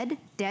dead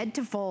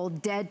to full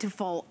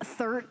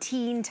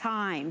 13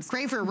 times.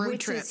 Great for a road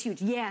trip. Which is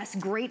huge. Yes,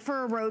 great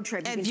for a road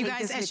trip. And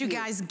as you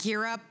guys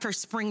gear up for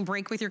spring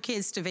break with your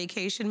kids to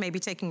vacation, maybe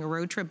taking a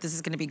road trip, this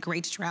is gonna be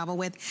great to travel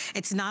with.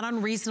 It's not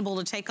unreasonable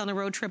to take on a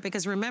road trip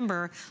because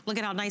remember, look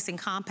at how nice and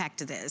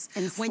compact it is.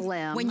 And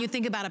slim. When you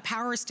think about a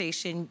power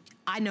station,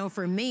 I know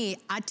for me,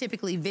 I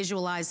typically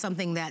visualize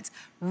something that's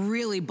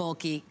really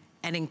bulky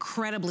and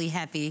incredibly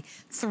heavy,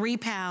 3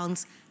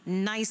 pounds,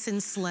 nice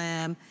and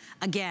slim.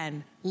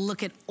 Again,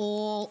 look at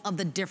all of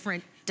the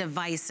different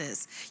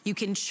devices. You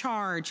can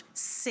charge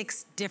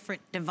 6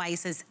 different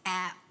devices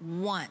at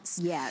once.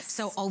 Yes.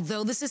 So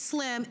although this is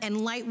slim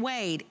and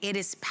lightweight, it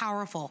is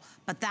powerful.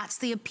 But that's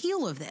the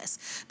appeal of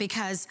this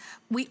because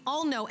we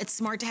all know it's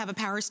smart to have a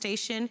power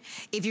station.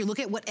 If you look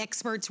at what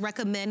experts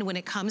recommend when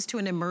it comes to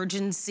an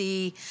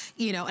emergency,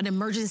 you know, an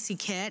emergency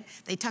kit,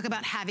 they talk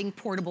about having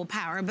portable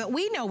power. But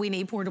we know we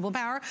need portable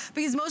power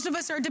because most of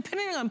us are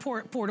dependent on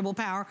portable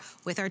power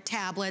with our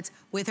tablets,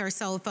 with our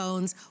cell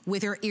phones,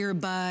 with our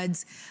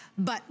earbuds.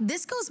 But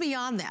this goes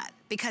beyond that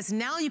because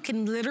now you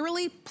can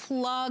literally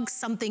plug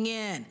something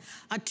in,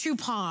 a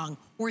 2-prong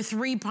or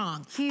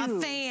 3-prong,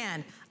 a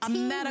fan, a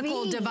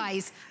medical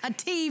device, a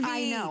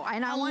TV,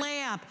 a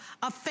lamp,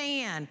 a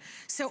fan.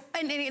 So,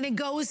 and it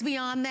goes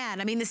beyond that.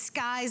 I mean, the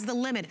sky's the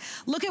limit.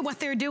 Look at what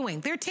they're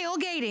doing. They're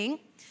tailgating.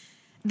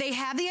 They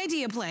have the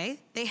Idea Play.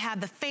 They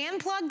have the fan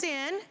plugged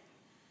in.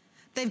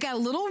 They've got a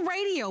little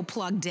radio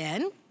plugged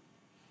in.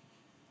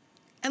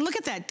 And look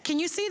at that. Can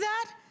you see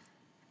that?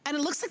 And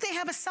it looks like they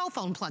have a cell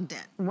phone plugged in.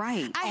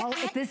 Right, all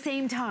at the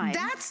same time.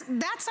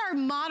 That's our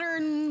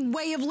modern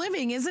way of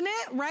living, isn't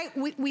it? Right?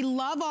 We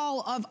love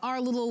all of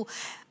our little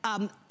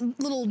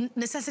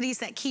necessities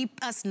that keep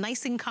us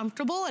nice and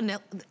comfortable and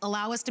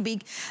allow us to be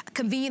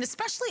convenient,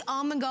 especially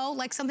on the go,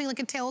 like something like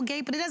a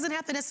tailgate, but it doesn't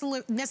have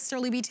to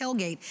necessarily be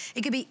tailgate.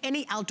 It could be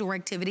any outdoor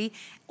activity,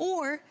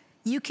 or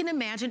you can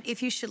imagine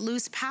if you should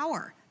lose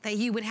power, that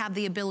you would have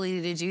the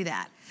ability to do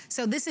that.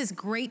 So this is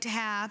great to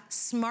have,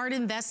 smart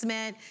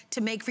investment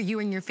to make for you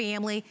and your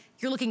family.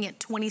 You're looking at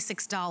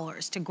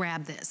 $26 to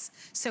grab this.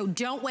 So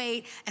don't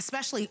wait,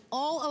 especially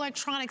all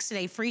electronics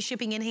today, free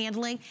shipping and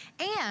handling.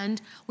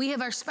 And we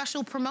have our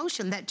special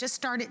promotion that just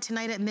started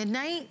tonight at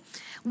midnight.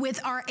 With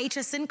our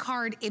HSN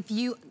card, if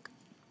you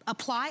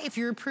apply, if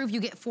you're approved, you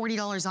get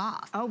 $40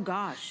 off. Oh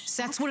gosh.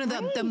 So that's one of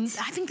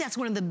I think that's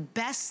one of the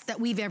best that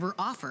we've ever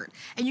offered.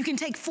 And you can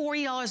take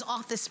 $40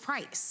 off this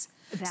price.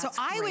 So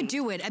I would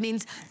do it. I mean,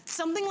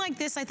 something like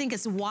this I think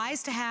is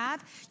wise to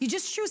have. You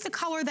just choose the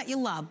color that you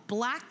love.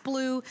 Black,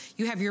 blue,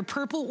 you have your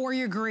purple or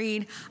your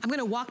green. I'm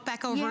gonna walk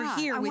back over here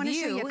with you. I wanna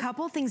show you a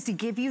couple things to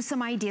give you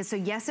some ideas. So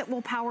yes, it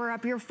will power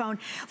up your phone.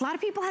 A lot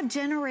of people have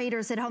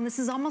generators at home. This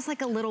is almost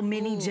like a little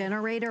mini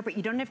generator, but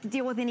you don't have to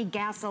deal with any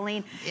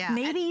gasoline. Yeah.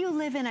 Maybe you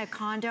live in a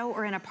condo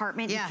or an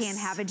apartment, you can't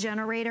have a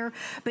generator,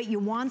 but you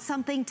want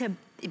something to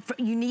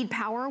you need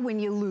power when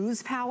you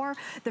lose power.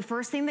 The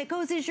first thing that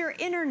goes is your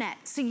internet.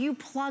 So you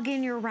plug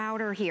in your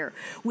router here.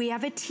 We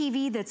have a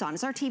TV that's on.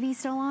 Is our TV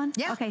still on?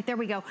 Yeah. Okay, there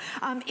we go.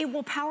 It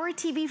will power a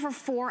TV for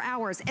 4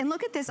 hours. And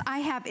look at this,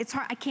 it's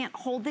hard, I can't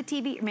hold the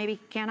TV, or maybe,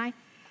 can I?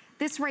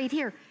 This right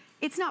here,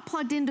 it's not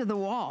plugged into the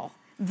wall.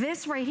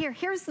 This right here,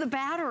 here's the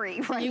battery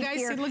right here.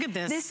 You guys look at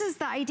this. This is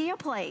the Idea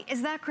Play.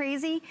 Is that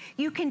crazy?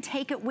 You can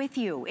take it with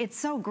you. It's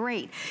so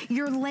great.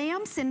 Your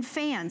lamps and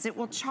fans, it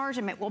will charge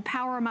them. It will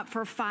power them up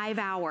for 5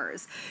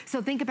 hours.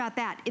 So think about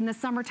that. In the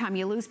summertime,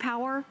 you lose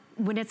power,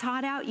 when it's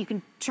hot out, you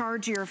can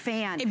charge your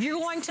fan. If you're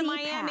going to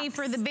Miami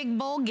for the big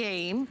bowl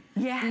game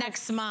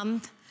next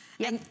month,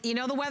 and you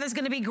know the weather's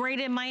gonna be great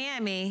in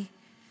Miami,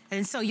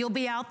 and so you'll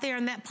be out there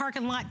in that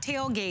parking lot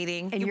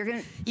tailgating.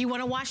 And you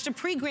wanna watch the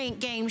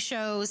pre-game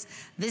shows,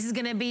 this is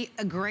gonna be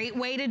a great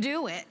way to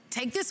do it.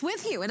 Take this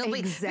with you. It'll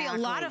be a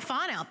lot of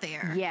fun out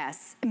there.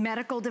 Yes,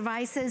 medical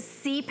devices,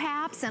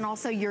 CPAPs, and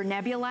also your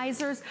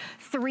nebulizers,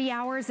 3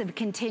 hours of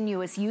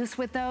continuous use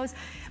with those.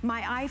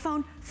 My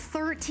iPhone,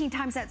 13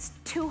 times, that's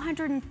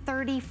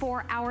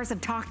 234 hours of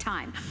talk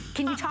time.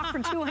 Can you talk for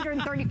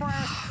 234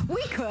 hours?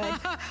 We could.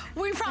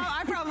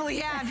 I probably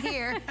have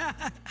here.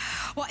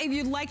 Well, if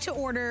you'd like to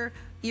order,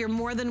 you're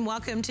more than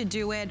welcome to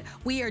do it.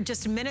 We are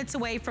just minutes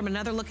away from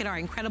another look at our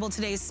incredible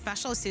today's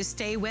special, so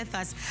stay with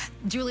us.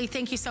 Julie,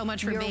 thank you so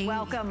much for being here. You're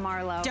welcome,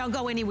 Marlo. Don't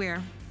go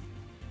anywhere.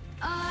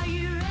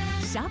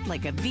 Shop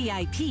like a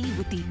VIP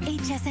with the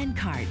HSN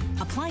card.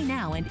 Apply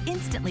now and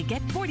instantly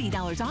get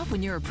 $40 off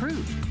when you're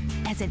approved.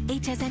 As an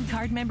HSN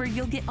card member,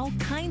 you'll get all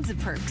kinds of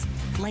perks,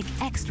 like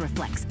extra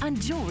flex on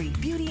jewelry,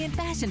 beauty, and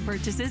fashion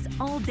purchases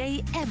all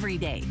day, every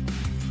day.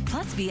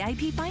 Plus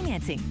VIP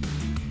financing.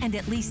 And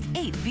at least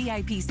 8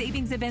 VIP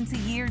savings events a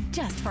year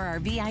just for our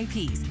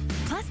VIPs.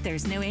 Plus,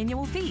 there's no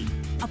annual fee.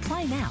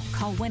 Apply now.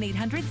 Call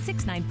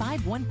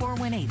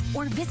 1-800-695-1418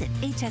 or visit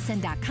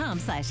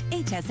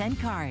hsn.com/HSN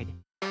card.